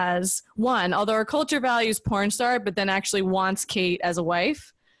only has one, although our culture values porn star, but then actually wants Kate as a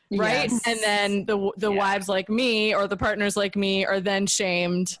wife. Right. Yes. And then the wives like me, or the partners like me, are then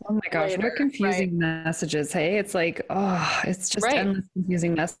shamed. Oh my gosh, later. What confusing messages. Hey, it's like, it's just endless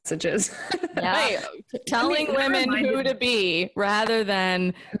confusing messages. Right. Telling women who to be rather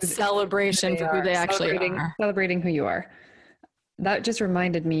than celebration for who they actually are. Celebrating who you are. that just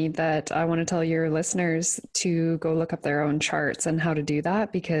reminded me that I want to tell your listeners to go look up their own charts and how to do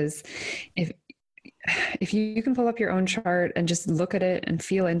that, because if you can pull up your own chart and just look at it and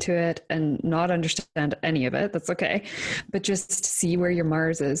feel into it and not understand any of it, that's okay. But just see where your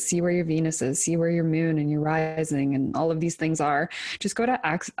Mars is, see where your Venus is, see where your moon and your rising and all of these things are. Just go to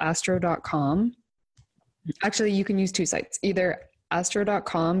astro.com. Actually, you can use two sites, either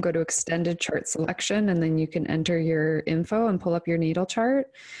astro.com, go to extended chart selection, and then you can enter your info and pull up your natal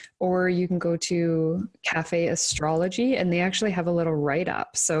chart, or you can go to Cafe Astrology and they actually have a little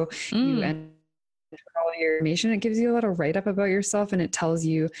write-up. So you enter all your information, it gives you a little write-up about yourself, and it tells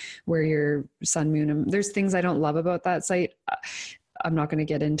you where your sun, moon, and there's things I don't love about that site. I'm not going to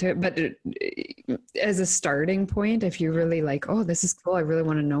get into it, but as a starting point, if you're really like, oh, this is cool, I really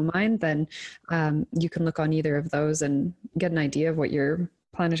want to know mine, then you can look on either of those and get an idea of what your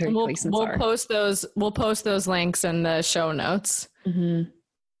planetary placements are. We'll post those links in the show notes. Mm-hmm.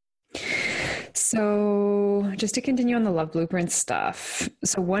 So just to continue on the love blueprint stuff.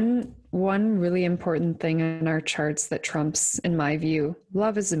 So one really important thing in our charts that trumps, in my view,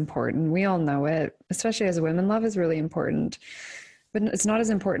 love is important. We all know it, especially as women, love is really important, but it's not as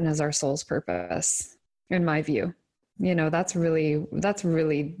important as our soul's purpose, in my view. You know, that's really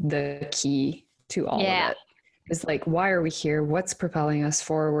the key to all of it. Is like, why are we here? What's propelling us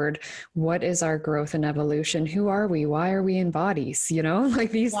forward? What is our growth and evolution? Who are we? Why are we in bodies? You know,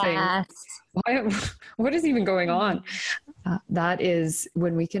 like these things. What is even going on? That is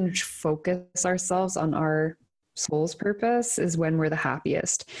when we can focus ourselves on our soul's purpose, is when we're the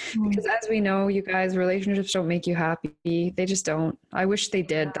happiest. Because as we know, you guys, relationships don't make you happy. They just don't. I wish they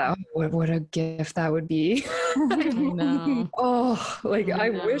did though. What a gift that would be. No. I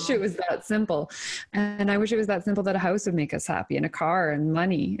wish it was that simple. And I wish it was that simple that a house would make us happy, and a car and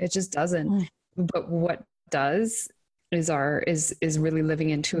money. It just doesn't. But what does is really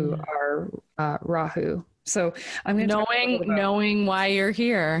living into our Rahu. So I'm going to knowing why you're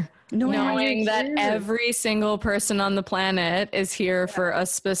here. Knowing that every single person on the planet is here for a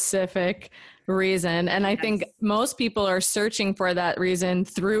specific reason. And I think most people are searching for that reason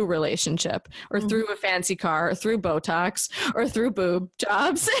through relationship, or through a fancy car, or through Botox, or through boob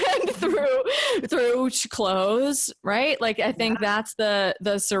jobs, and through clothes, right? Like, I think that's the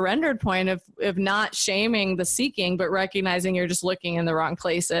surrendered point of not shaming the seeking, but recognizing you're just looking in the wrong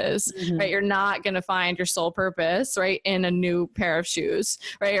places, right? You're not going to find your soul purpose, right, in a new pair of shoes,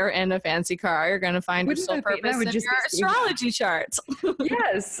 right, or in a fancy car. You're going to find your soul purpose in your astrology chart.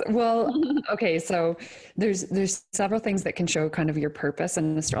 Yes. Well, okay. So there's several things that can show kind of your purpose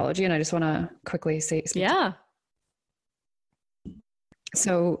in astrology. And I just want to quickly say,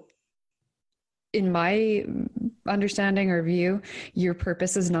 so in my understanding or view, your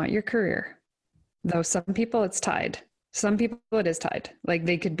purpose is not your career. Though some people it's tied. Some people it is tied. Like,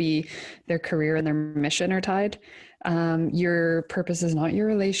 they could be, their career and their mission are tied. Your purpose is not your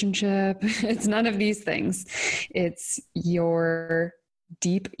relationship. It's none of these things. It's your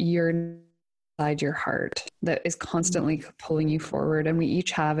deep yearning inside your heart that is constantly pulling you forward. And we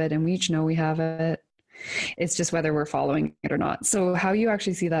each have it, and we each know we have it. It's just whether we're following it or not. So how you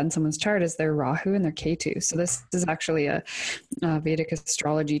actually see that in someone's chart is their Rahu and their Ketu. So this is actually a Vedic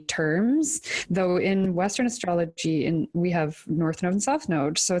astrology terms, though in Western astrology, we have North Node and South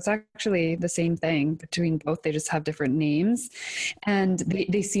Node. So it's actually the same thing between both. They just have different names, and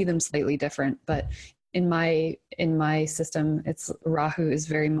they see them slightly different. But in my system, it's Rahu is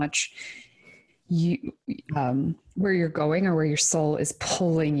very much where you're going, or where your soul is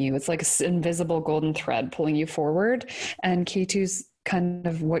pulling you. It's like an invisible golden thread pulling you forward. And Ketu's kind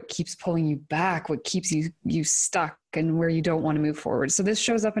of what keeps pulling you back, what keeps you stuck, and where you don't want to move forward. So this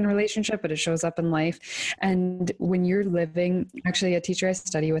shows up in relationship, but it shows up in life. And when you're living, actually a teacher I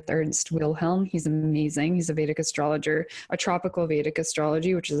study with, Ernst Wilhelm, he's amazing. He's a Vedic astrologer, a tropical Vedic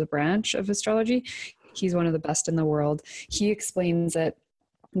astrology, which is a branch of astrology. He's one of the best in the world. He explains it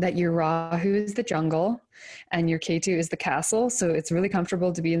that your Rahu is the jungle and your Ketu is the castle. So it's really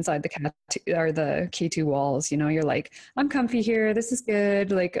comfortable to be inside the Ketu walls. You know, you're like, I'm comfy here. This is good.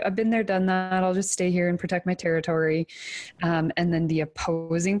 Like, I've been there, done that. I'll just stay here and protect my territory. And then the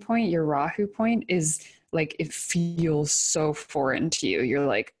opposing point, your Rahu point, is like, it feels so foreign to you. You're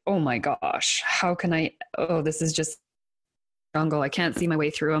like, oh my gosh, this is just jungle. I can't see my way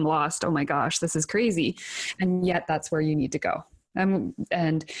through. I'm lost. Oh my gosh, this is crazy. And yet that's where you need to go.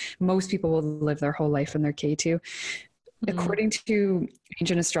 And most people will live their whole life in their K2. According to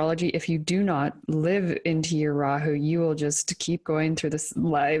ancient astrology, if you do not live into your Rahu, you will just keep going through this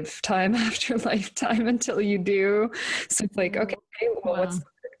lifetime after lifetime until you do. So it's like, okay, well, what's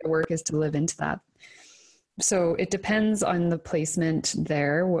the work is to live into that. So it depends on the placement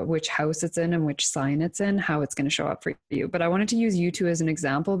there, which house it's in and which sign it's in, how it's going to show up for you. But I wanted to use you two as an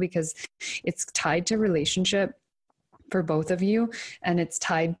example because it's tied to relationship for both of you. And it's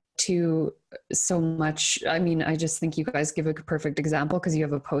tied to so much. I mean, I just think you guys give a perfect example because you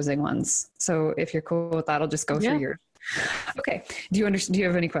have opposing ones. So if you're cool with that, I'll just go through yours. Okay. Do you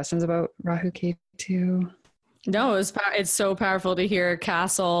have any questions about Rahu Ketu? No, it's so powerful to hear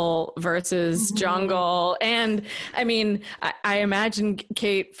castle versus jungle. And I mean, I imagine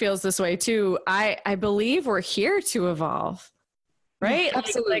Kate feels this way too. I believe we're here to evolve, right?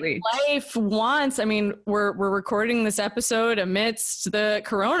 Absolutely. Like life wants, I mean, we're recording this episode amidst the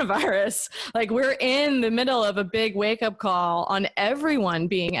coronavirus. Like we're in the middle of a big wake up call on everyone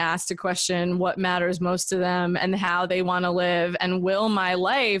being asked to question what matters most to them and how they want to live. And will my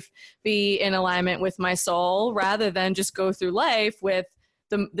life be in alignment with my soul rather than just go through life with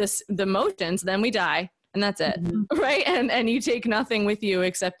the motions, then we die. And that's it. Right. And you take nothing with you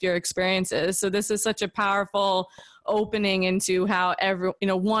except your experiences. So this is such a powerful opening into how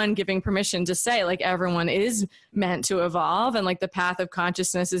one giving permission to say like everyone is meant to evolve and like the path of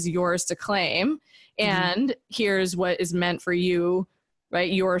consciousness is yours to claim. And here's what is meant for you, right?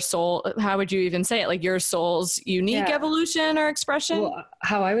 Your soul. How would you even say it? Like your soul's unique evolution or expression? Well,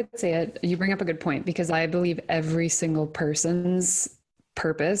 how I would say it, you bring up a good point because I believe every single person's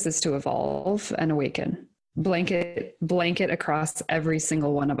purpose is to evolve and awaken. Blanket across every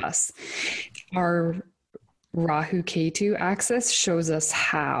single one of us. Our Rahu Ketu axis shows us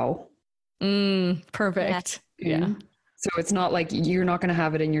how. Perfect. Yeah. So it's not like you're not going to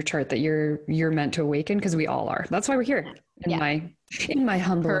have it in your chart that you're meant to awaken because we all are. That's why we're here in my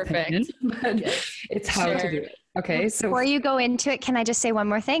humble opinion. But it's how to do it. Okay. So before you go into it, can I just say one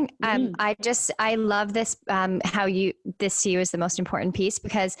more thing? I love this, how this to you is the most important piece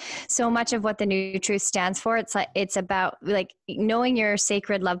because so much of what the new truth stands for, it's about like knowing your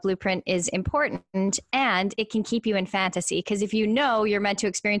sacred love blueprint is important and it can keep you in fantasy. Because if you know you're meant to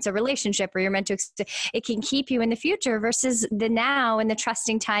experience a relationship or you're meant to, it can keep you in the future versus the now and the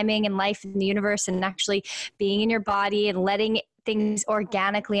trusting timing and life in the universe and actually being in your body and letting things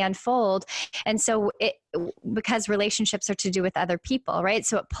organically unfold. And so because relationships are to do with other people, right?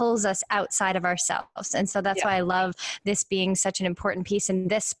 So it pulls us outside of ourselves. And so that's why I love this being such an important piece. And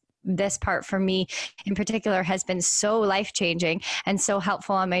this part for me in particular has been so life-changing and so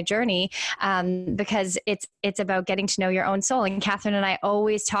helpful on my journey because it's about getting to know your own soul. And Catherine and I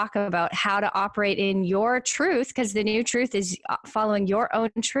always talk about how to operate in your truth because the new truth is following your own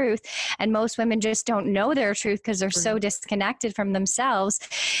truth. And most women just don't know their truth because they're so disconnected from themselves.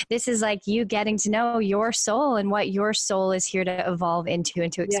 This is like you getting to know your soul and what your soul is here to evolve into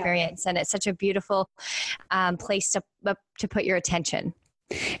and to experience. And it's such a beautiful place to put your attention.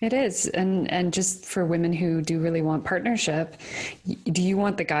 It is. And just for women who do really want partnership, do you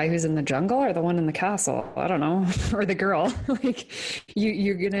want the guy who's in the jungle or the one in the castle? I don't know. Or the girl. Like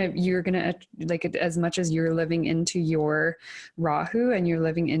you're gonna like as much as you're living into your Rahu and you're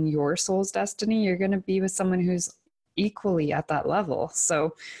living in your soul's destiny, you're gonna be with someone who's equally at that level.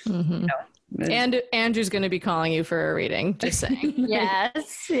 So and Andrew's going to be calling you for a reading, just saying.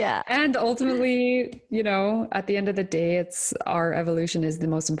 Yes. Yeah. And ultimately, at the end of the day, it's our evolution is the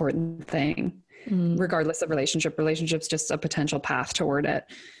most important thing, regardless of relationship's just a potential path toward it.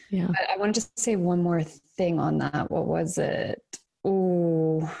 Yeah. I wanted to say one more thing on that. What was it?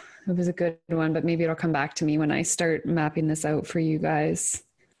 Oh, it was a good one, but maybe it'll come back to me when I start mapping this out for you guys.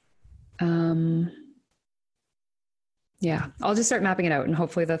 Yeah, I'll just start mapping it out and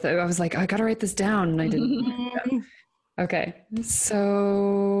hopefully I was like, I got to write this down and I didn't. Okay.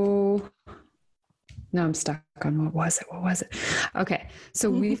 So now I'm stuck on what was it? Okay.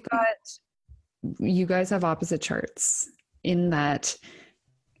 So we've got, you guys have opposite charts in that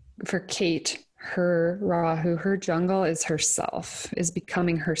for Kate, her Rahu, her jungle is herself, is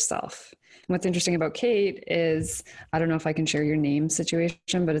becoming herself. What's interesting about Kate is, I don't know if I can share your name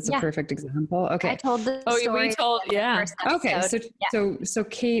situation, but it's a perfect example. Okay. I told the story. We told, Okay. So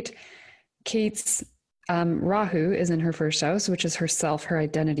Kate's Rahu is in her first house, which is herself, her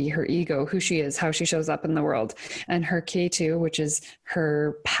identity, her ego, who she is, how she shows up in the world. And her Ketu, which is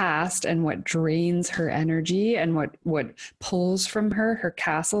her past and what drains her energy and what pulls from her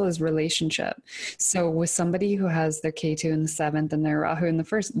castle is relationship. So with somebody who has their Ketu in the 7th and their Rahu in the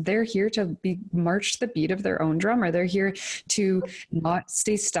 1st, they're here to march to the beat of their own drum, or they're here to not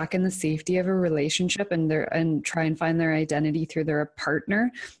stay stuck in the safety of a relationship and try and find their identity through their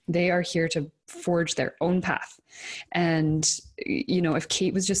partner. They are here to forge their own path. And, you know, if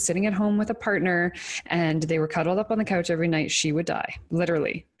Kate was just sitting at home with a partner and they were cuddled up on the couch every night, she would die.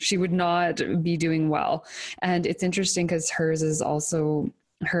 Literally, she would not be doing well. And it's interesting because hers is also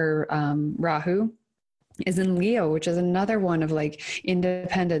her Rahu is in Leo, which is another one of like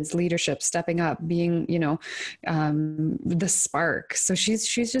independence, leadership, stepping up, being, you know, the spark. So she's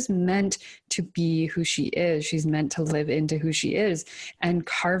just meant to be who she is. She's meant to live into who she is and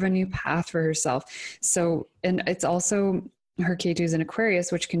carve a new path for herself. So, and it's also her K2 is in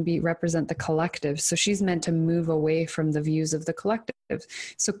Aquarius, which can represent the collective. So she's meant to move away from the views of the collective.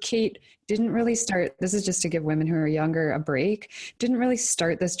 So Kate didn't really start, this is just to give women who are younger a break, didn't really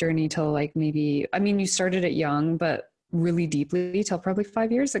start this journey till like maybe, I mean, you started it young, but really deeply till probably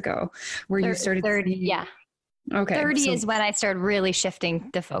 5 years ago, where you started 30, yeah. Okay. 30 is when I started really shifting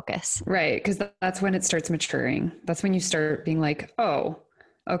the focus. Right. Because that's when it starts maturing. That's when you start being like, oh,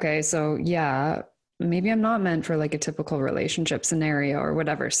 okay, so yeah, maybe I'm not meant for like a typical relationship scenario or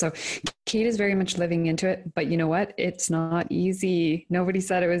whatever. So Kate is very much living into it, but you know what? It's not easy. Nobody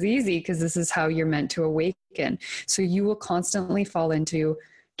said it was easy because this is how you're meant to awaken. So you will constantly fall into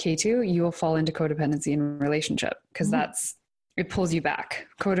K2, you will fall into codependency in relationship because it pulls you back.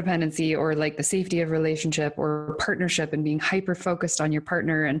 Codependency or like the safety of relationship or partnership and being hyper focused on your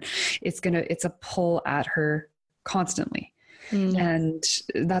partner. And it's a pull at her constantly. And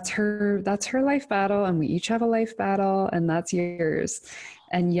that's her life battle. And we each have a life battle and that's yours.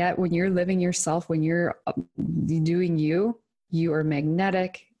 And yet when you're living yourself, when you're doing you are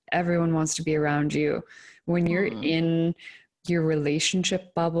magnetic. Everyone wants to be around you. When you're in your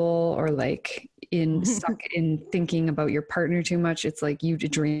relationship bubble or like stuck in thinking about your partner too much, it's like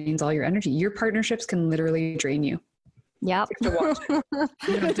it drains all your energy. Your partnerships can literally drain you. Yep. You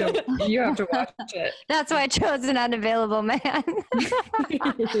have to watch it. You have to watch it. That's why I chose an unavailable man.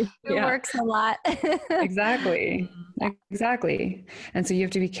 It works a lot. Exactly. And so you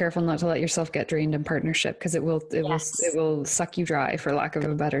have to be careful not to let yourself get drained in partnership because it will suck you dry, for lack of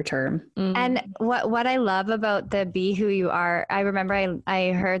a better term. And what I love about the be who you are, I remember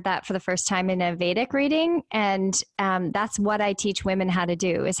I heard that for the first time in a Vedic reading, and that's what I teach women how to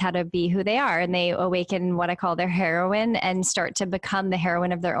do, is how to be who they are, and they awaken what I call their heroine and start to become the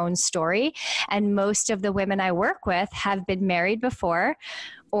heroine of their own story. And most of the women I work with have been married before,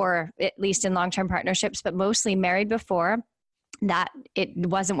 or at least in long-term partnerships, but mostly married before, that it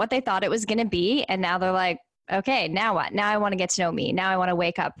wasn't what they thought it was going to be. And now they're like, okay, now what? Now I want to get to know me. Now I want to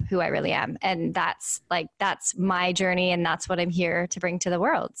wake up who I really am. And that's my journey. And that's what I'm here to bring to the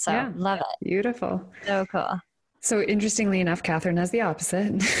world. So love it. Beautiful. So cool. So interestingly enough, Catherine has the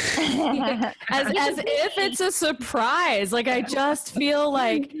opposite. as if it's a surprise. Like, I just feel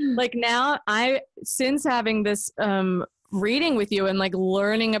like now since having this, reading with you and like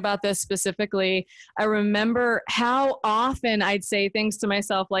learning about this specifically, I remember how often I'd say things to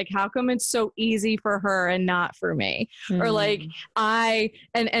myself like, how come it's so easy for her and not for me? Or like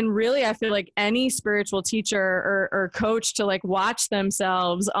and really I feel like any spiritual teacher or coach to like watch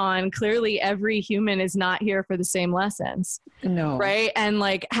themselves on, clearly every human is not here for the same lessons. No. Right. And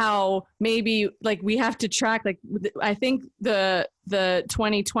like how maybe like we have to track, like I think the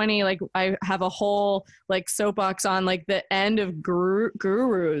 2020, like I have a whole like soapbox on like the end of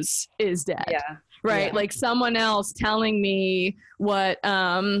gurus is dead. Yeah. Right. Yeah. Like someone else telling me what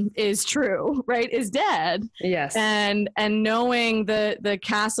is true, right, is dead. Yes. And knowing the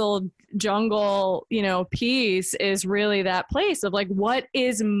castle jungle, piece is really that place of like, what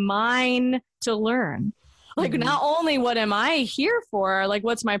is mine to learn? Like, not only what am I here for, like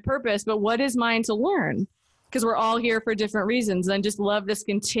what's my purpose, but what is mine to learn? Because we're all here for different reasons. And I just love this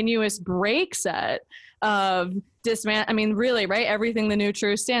continuous break set of really, right? Everything the new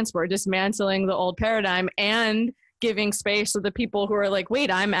truth stands for, dismantling the old paradigm and giving space to the people who are like,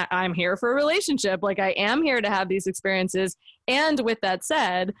 wait, I'm here for a relationship. Like, I am here to have these experiences. And with that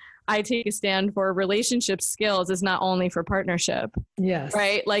said, I take a stand for relationship skills is not only for partnership. Yes.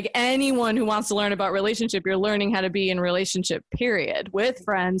 Right? Like anyone who wants to learn about relationship, you're learning how to be in relationship, period, with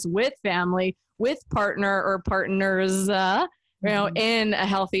friends, with family, with partner or partners, in a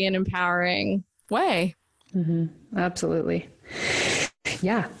healthy and empowering way. Mm-hmm. Absolutely.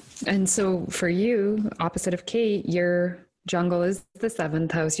 Yeah. And so for you, opposite of Kate, your jungle is the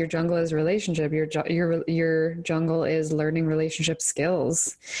 7th house. Your jungle is relationship. Your jungle is learning relationship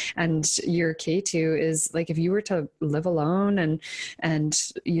skills. And your K2 is like, if you were to live alone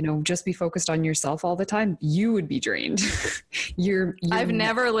and just be focused on yourself all the time, you would be drained. I've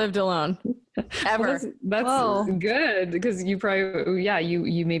never lived alone. Ever. Well, that's good, because you probably,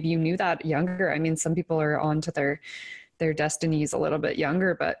 you maybe you knew that younger. I mean, some people are on to their destinies a little bit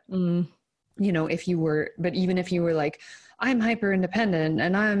younger, but you know, but even if you were like, I'm hyper independent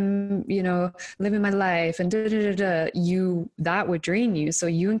and I'm, you know, living my life and that would drain you. So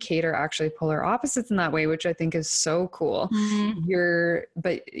you and Kate are actually polar opposites in that way, which I think is so cool.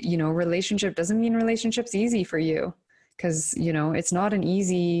 But you know, relationship doesn't mean relationship's easy for you. Because, you know, it's not an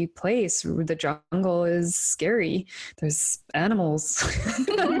easy place. The jungle is scary. There's animals,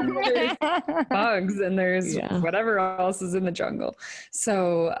 there's bugs, and there's whatever else is in the jungle.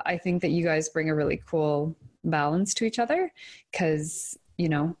 So I think that you guys bring a really cool balance to each other because, you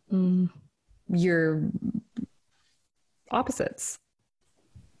know, you're opposites.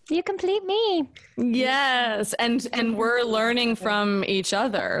 You complete me. Yes. And we're learning from each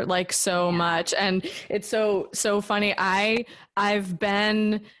other like so much. And it's so funny. I've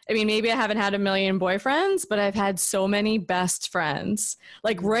been, I mean, maybe I haven't had a million boyfriends, but I've had so many best friends,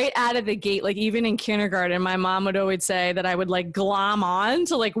 like right out of the gate. Like even in kindergarten, my mom would always say that I would like glom on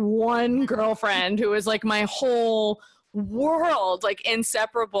to like one girlfriend who was like my whole world, like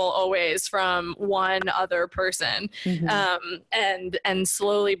inseparable always from one other person. And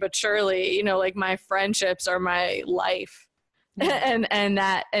slowly but surely, you know, like my friendships are my life.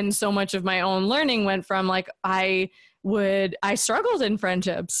 And so much of my own learning went from like I struggled in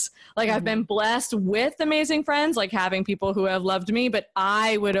friendships. Like I've been blessed with amazing friends, like having people who have loved me, but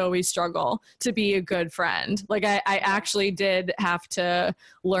I would always struggle to be a good friend. Like I actually did have to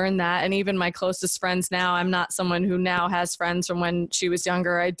learn that. And even my closest friends now, I'm not someone who now has friends from when she was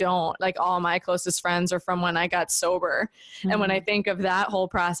younger. I don't. Like all my closest friends are from when I got sober. And when I think of that whole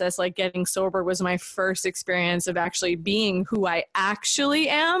process, like getting sober was my first experience of actually being who I actually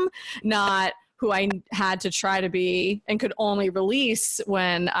am, not who I had to try to be and could only release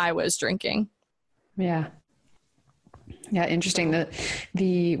when I was drinking. Yeah. Yeah. Interesting that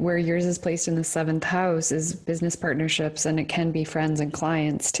where yours is placed in the 7th house is business partnerships, and it can be friends and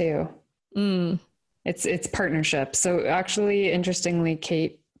clients too. It's partnerships. So actually, interestingly,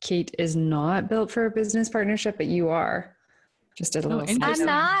 Kate is not built for a business partnership, but you are. Just a little. I'm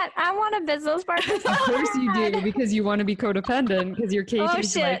not. I want a business partner. Of course you do, because you want to be codependent. Because your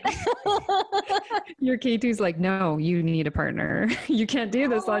K2's your K2's like, no, you need a partner. You can't do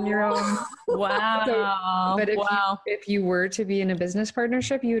this on your own. Wow. But if you were to be in a business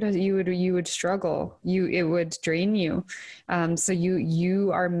partnership, you would struggle. It would drain you. So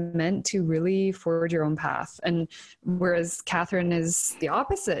you are meant to really forge your own path. And whereas Catherine is the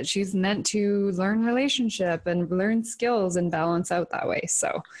opposite, she's meant to learn relationship and learn skills and balance out that way.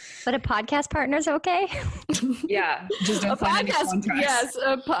 So, but a podcast partner's okay. Yeah, just don't a podcast. Yes,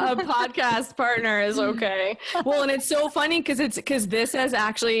 a podcast partner is okay. Well, and it's so funny because this has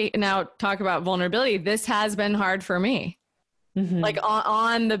actually, now talk about vulnerability. This has been hard for me. Like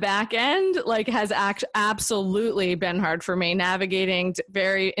on the back end, like has absolutely been hard for me, navigating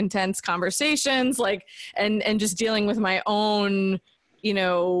very intense conversations, like, and just dealing with my own, you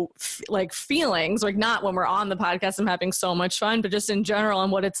know, like feelings, like not when we're on the podcast, I'm having so much fun, but just in general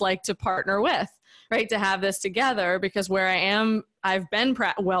and what it's like to partner with, right. To have this together, because where I am, I've been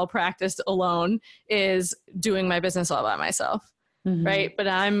well practiced alone is doing my business all by myself. Right. But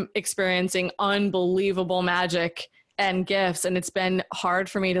I'm experiencing unbelievable magic and gifts, and it's been hard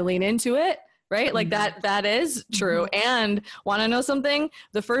for me to lean into it. Right. Like that is true. And want to know something?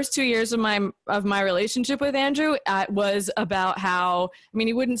 The first 2 years of my relationship with Andrew was about how, I mean,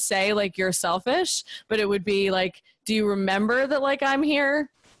 he wouldn't say like you're selfish, but it would be like, do you remember that like I'm here?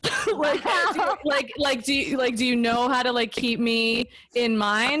 do you know how to like keep me in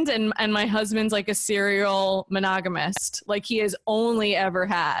mind? And my husband's like a serial monogamist. Like he has only ever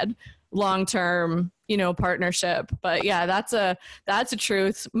had long-term, you know, partnership. But yeah, that's a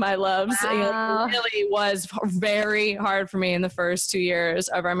truth, my loves. Wow. It really was very hard for me in the first 2 years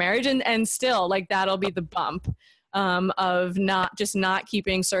of our marriage. And still, like, that'll be the bump of not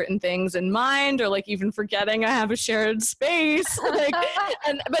keeping certain things in mind, or like even forgetting I have a shared space. Like,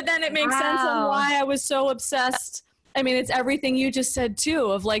 but then it makes sense on why I was so obsessed. I mean, it's everything you just said too,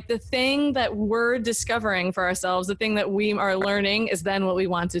 of like the thing that we're discovering for ourselves, the thing that we are learning is then what we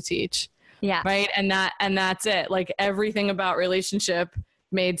want to teach. Yeah. Right. And that's it. Like everything about relationship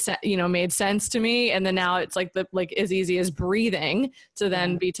made sense to me. And then now it's like as easy as breathing to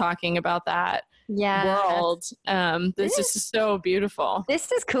then be talking about that world. This is so beautiful. This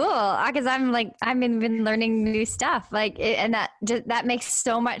is cool because I've been learning new stuff, and that makes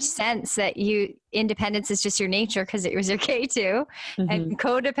so much sense that independence is just your nature because it was your K2 and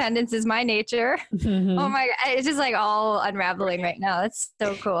codependence is my nature. Oh my God. It's just like all unraveling right now. That's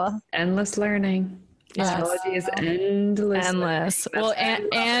so cool. Endless learning. Astrology is endless. Endless. Well,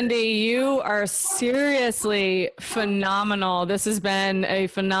 Andy, you are seriously phenomenal. This has been a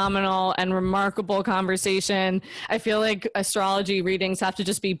phenomenal and remarkable conversation. I feel like astrology readings have to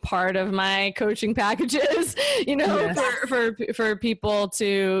just be part of my coaching packages, for people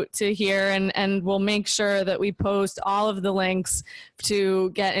to hear, and we'll make sure that we post all of the links to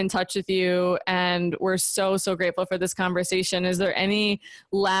get in touch with you. And we're so grateful for this conversation. Is there any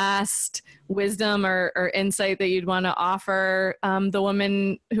last wisdom or insight that you'd want to offer the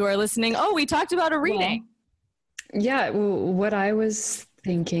women who are listening? Oh, we talked about a reading. What I was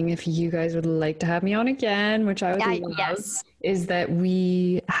thinking, if you guys would like to have me on again, which I would love, is that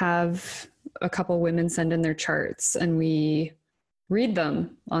we have a couple women send in their charts and we read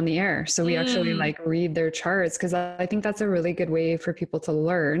them on the air. So we actually read their charts, because I think that's a really good way for people to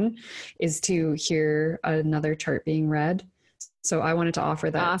learn, is to hear another chart being read. So I wanted to offer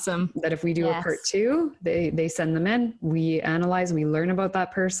that. Awesome. That if we do a part 2, they send them in, we analyze, we learn about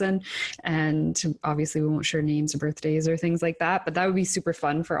that person. And obviously we won't share names or birthdays or things like that, but that would be super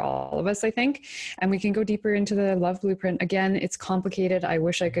fun for all of us, I think. And we can go deeper into the love blueprint. Again, it's complicated. I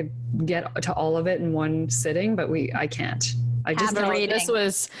wish I could get to all of it in one sitting, but I can't. This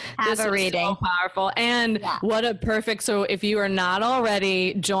was so powerful. And what a perfect, so if you are not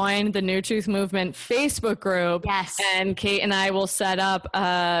already, join the New Truth Movement Facebook group. Yes. And Kate and I will set up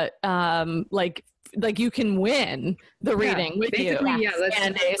like you can win the reading with you.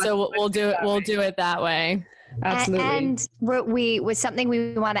 So we'll do it that way. Absolutely. And was something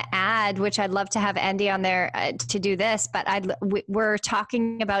we want to add, which I'd love to have Andy on there to do this, but we're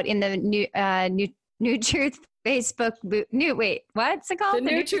talking about in the New Truth Facebook what's it called? The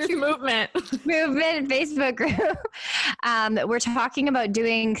New Truth Movement Facebook group. We're talking about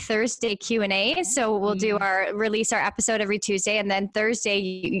doing Thursday Q&A. So we'll release our episode every Tuesday, and then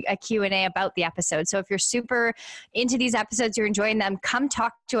Thursday a Q&A about the episode. So if you're super into these episodes, you're enjoying them, come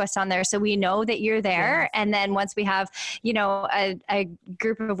talk to us on there so we know that you're there. Yes. And then once we have, a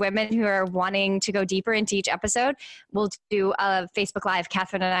group of women who are wanting to go deeper into each episode, we'll do a Facebook Live.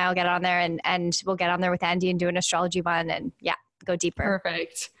 Catherine and I will get on there and we'll get on there with Andy and do an astrology one and go deeper.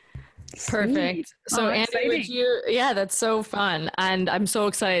 Perfect. So Andy, that's so fun. And I'm so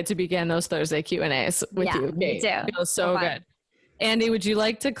excited to begin those Thursday Q&As with you. Me too. It feels so good. Andy, would you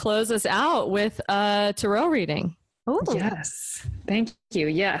like to close us out with a tarot reading? Oh, yes. Thank you.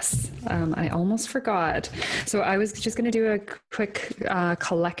 Yes. I almost forgot. So I was just going to do a quick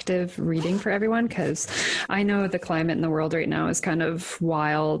collective reading for everyone, because I know the climate in the world right now is kind of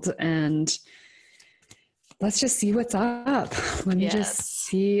wild, and let's just see what's up. Let me just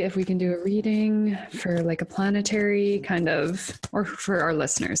see if we can do a reading for like a planetary kind of, or for our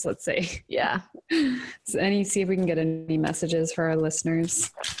listeners, let's say. Yeah. So see if we can get any messages for our listeners.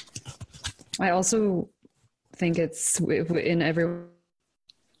 I also think it's in every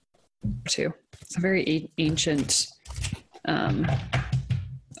too. It's a very ancient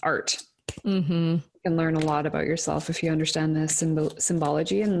art. Mm-hmm. You can learn a lot about yourself if you understand the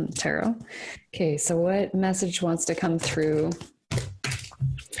symbology and tarot. Okay, so what message wants to come through?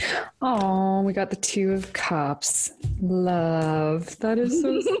 Oh, we got the 2 of Cups. Love. That is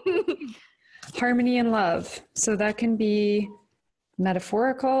so harmony and love. So that can be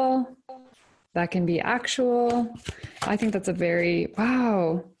metaphorical. That can be actual. I think that's a very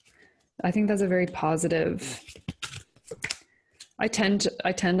positive. I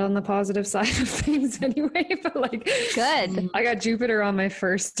tend on the positive side of things anyway, but good. I got Jupiter on my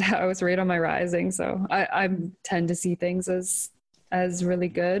first house, right on my rising. So I tend to see things as really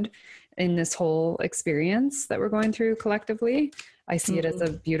good in this whole experience that we're going through collectively. I see it as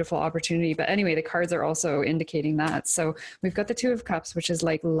a beautiful opportunity. But anyway, the cards are also indicating that. So we've got the 2 of Cups, which is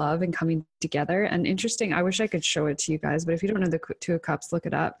like love and coming together. And interesting, I wish I could show it to you guys, but if you don't know the 2 of Cups, look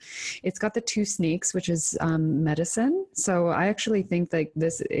it up. It's got the 2 snakes, which is medicine. So I actually think that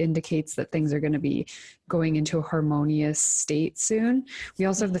this indicates that things are going to be going into a harmonious state soon. We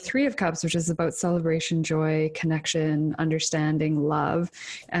also have the 3 of Cups, which is about celebration, joy, connection, understanding, love.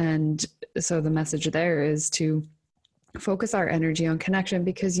 And so the message there is to focus our energy on connection,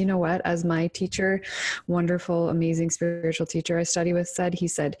 because you know what, as my teacher, wonderful, amazing spiritual teacher I study with said, he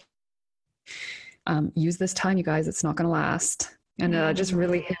said, use this time, you guys, it's not going to last. And it just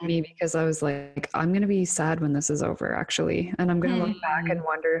really hit me, because I was like, I'm going to be sad when this is over, actually. And I'm going to look back and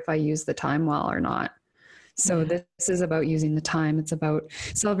wonder if I used the time well or not. So this is about using the time. It's about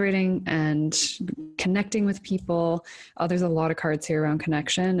celebrating and connecting with people. There's a lot of cards here around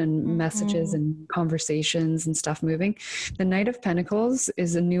connection and messages and conversations and stuff moving. The Knight of Pentacles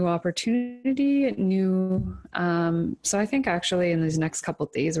is a new opportunity, so I think actually in these next couple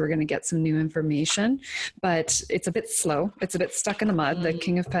of days, we're going to get some new information, but it's a bit slow. It's a bit stuck in the mud. The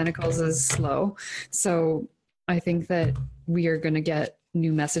King of Pentacles is slow. So I think that we are going to get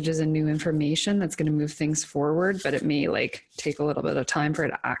new messages and new information that's going to move things forward, but it may like take a little bit of time for it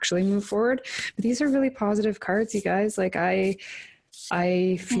to actually move forward. But these are really positive cards, you guys. Like I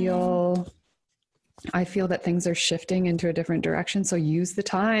feel that things are shifting into a different direction. So use the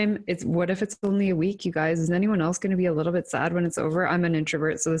time. What if it's only a week, you guys? Is anyone else going to be a little bit sad when it's over? I'm an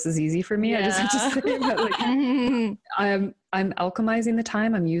introvert, so this is easy for me. Yeah. I just have to say that, like, I'm alchemizing the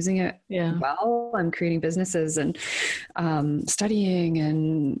time. I'm using it well. I'm creating businesses and studying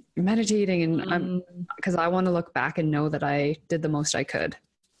and meditating, and because I want to look back and know that I did the most I could.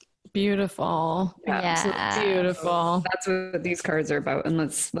 Beautiful. Yeah. Beautiful. So that's what these cards are about. And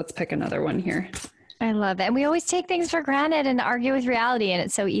let's pick another one here. I love it. And we always take things for granted and argue with reality. And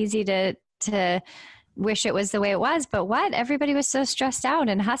it's so easy to wish it was the way it was. But everybody was so stressed out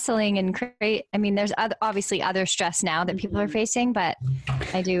and hustling and there's obviously other stress now that people are facing, but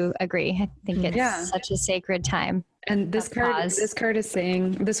I do agree. I think it's such a sacred time. And this card is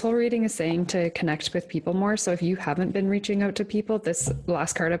saying, this whole reading is saying to connect with people more. So if you haven't been reaching out to people, this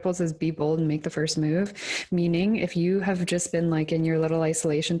last card I pulled says be bold and make the first move. Meaning if you have just been like in your little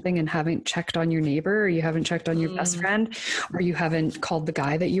isolation thing and haven't checked on your neighbor, or you haven't checked on your best friend, or you haven't called the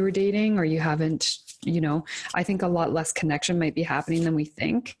guy that you were dating, or you haven't, I think a lot less connection might be happening than we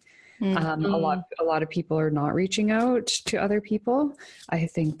think. A lot of people are not reaching out to other people. I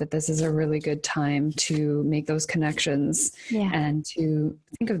think that this is a really good time to make those connections and to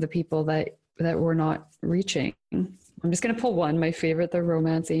think of the people that we're not reaching. I'm just going to pull one, my favorite, the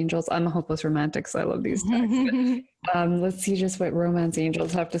Romance Angels. I'm a hopeless romantic, so I love these decks. Let's see just what Romance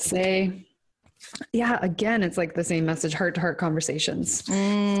Angels have to say. Yeah, again, it's like the same message, heart-to-heart conversations.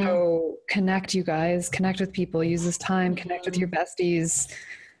 So connect, you guys. Connect with people. Use this time. Connect with your besties.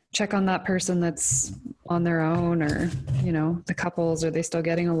 Check on that person that's on their own, or, the couples, are they still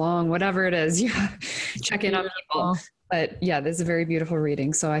getting along? Whatever it is, check in on people. But yeah, this is a very beautiful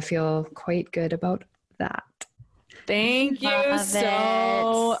reading. So I feel quite good about that. Thank you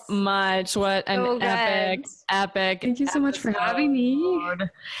so much. What an epic. Thank you so much for having me.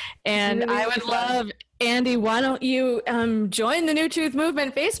 And really I would love, Andy, why don't you join the New Truth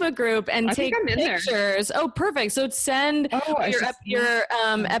Movement Facebook group and take pictures? There. Oh, perfect. So send your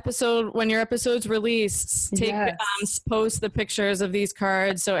episode, when your episode's released, post the pictures of these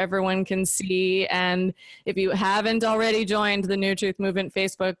cards so everyone can see. And if you haven't already joined the New Truth Movement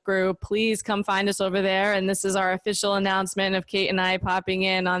Facebook group, please come find us over there. And this is our official announcement of Kate and I popping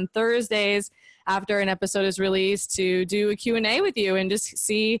in on Thursdays after an episode is released to do a Q&A with you and just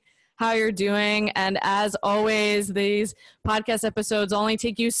see how you're doing. And as always, these podcast episodes only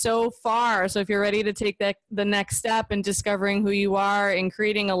take you so far. So if you're ready to take the next step in discovering who you are and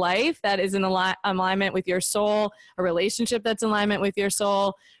creating a life that is in alignment with your soul, a relationship that's in alignment with your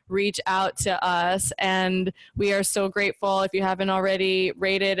soul, reach out to us. And we are so grateful. If you haven't already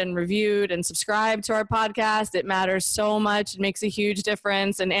rated and reviewed and subscribed to our podcast, it matters so much. It makes a huge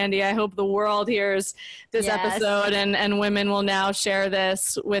difference. And Andy, I hope the world hears this episode and women will now share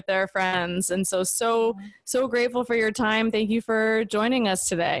this with their friends. And so grateful for your time. Thank you for joining us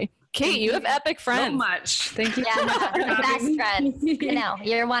today. Kate, you have epic friends. So much. Thank you so much. Best friends.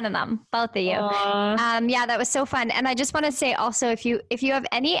 You're one of them, both of you. That was so fun. And I just want to say also,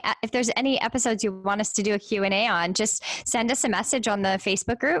 if there's any episodes you want us to do a Q&A on, just send us a message on the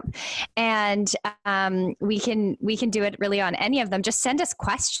Facebook group, and we can do it really on any of them. Just send us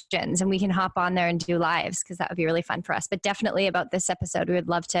questions and we can hop on there and do lives, because that would be really fun for us. But definitely about this episode, we would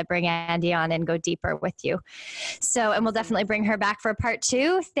love to bring Andy on and go deeper with you. So, and we'll definitely bring her back for part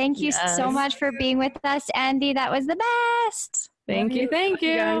 2. Thank you so much for being with us, Andy. That was the best. Thank you.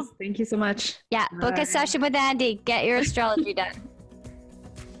 Guys. Thank you so much. Yeah, book a session with Andy. Get your astrology done.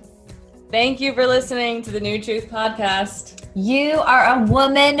 Thank you for listening to the New Truth Podcast. You are a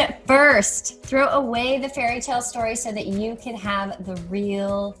woman first. Throw away the fairy tale story so that you can have the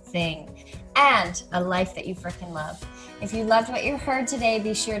real thing and a life that you freaking love. If you loved what you heard today,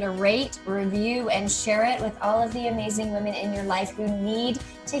 be sure to rate, review, and share it with all of the amazing women in your life who need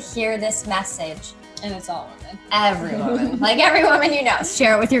to hear this message. And it's all women. Every woman. Like every woman you know.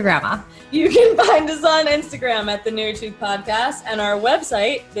 Share it with your grandma. You can find us on Instagram at The New Truth Podcast and our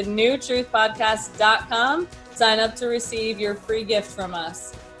website, thenewtruthpodcast.com. Sign up to receive your free gift from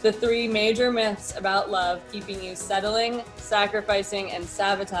us. the 3 major myths about love keeping you settling, sacrificing, and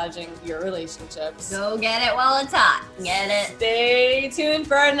sabotaging your relationships. Go get it while it's hot. Get it. Stay tuned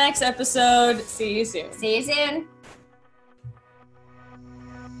for our next episode. See you soon. See you soon.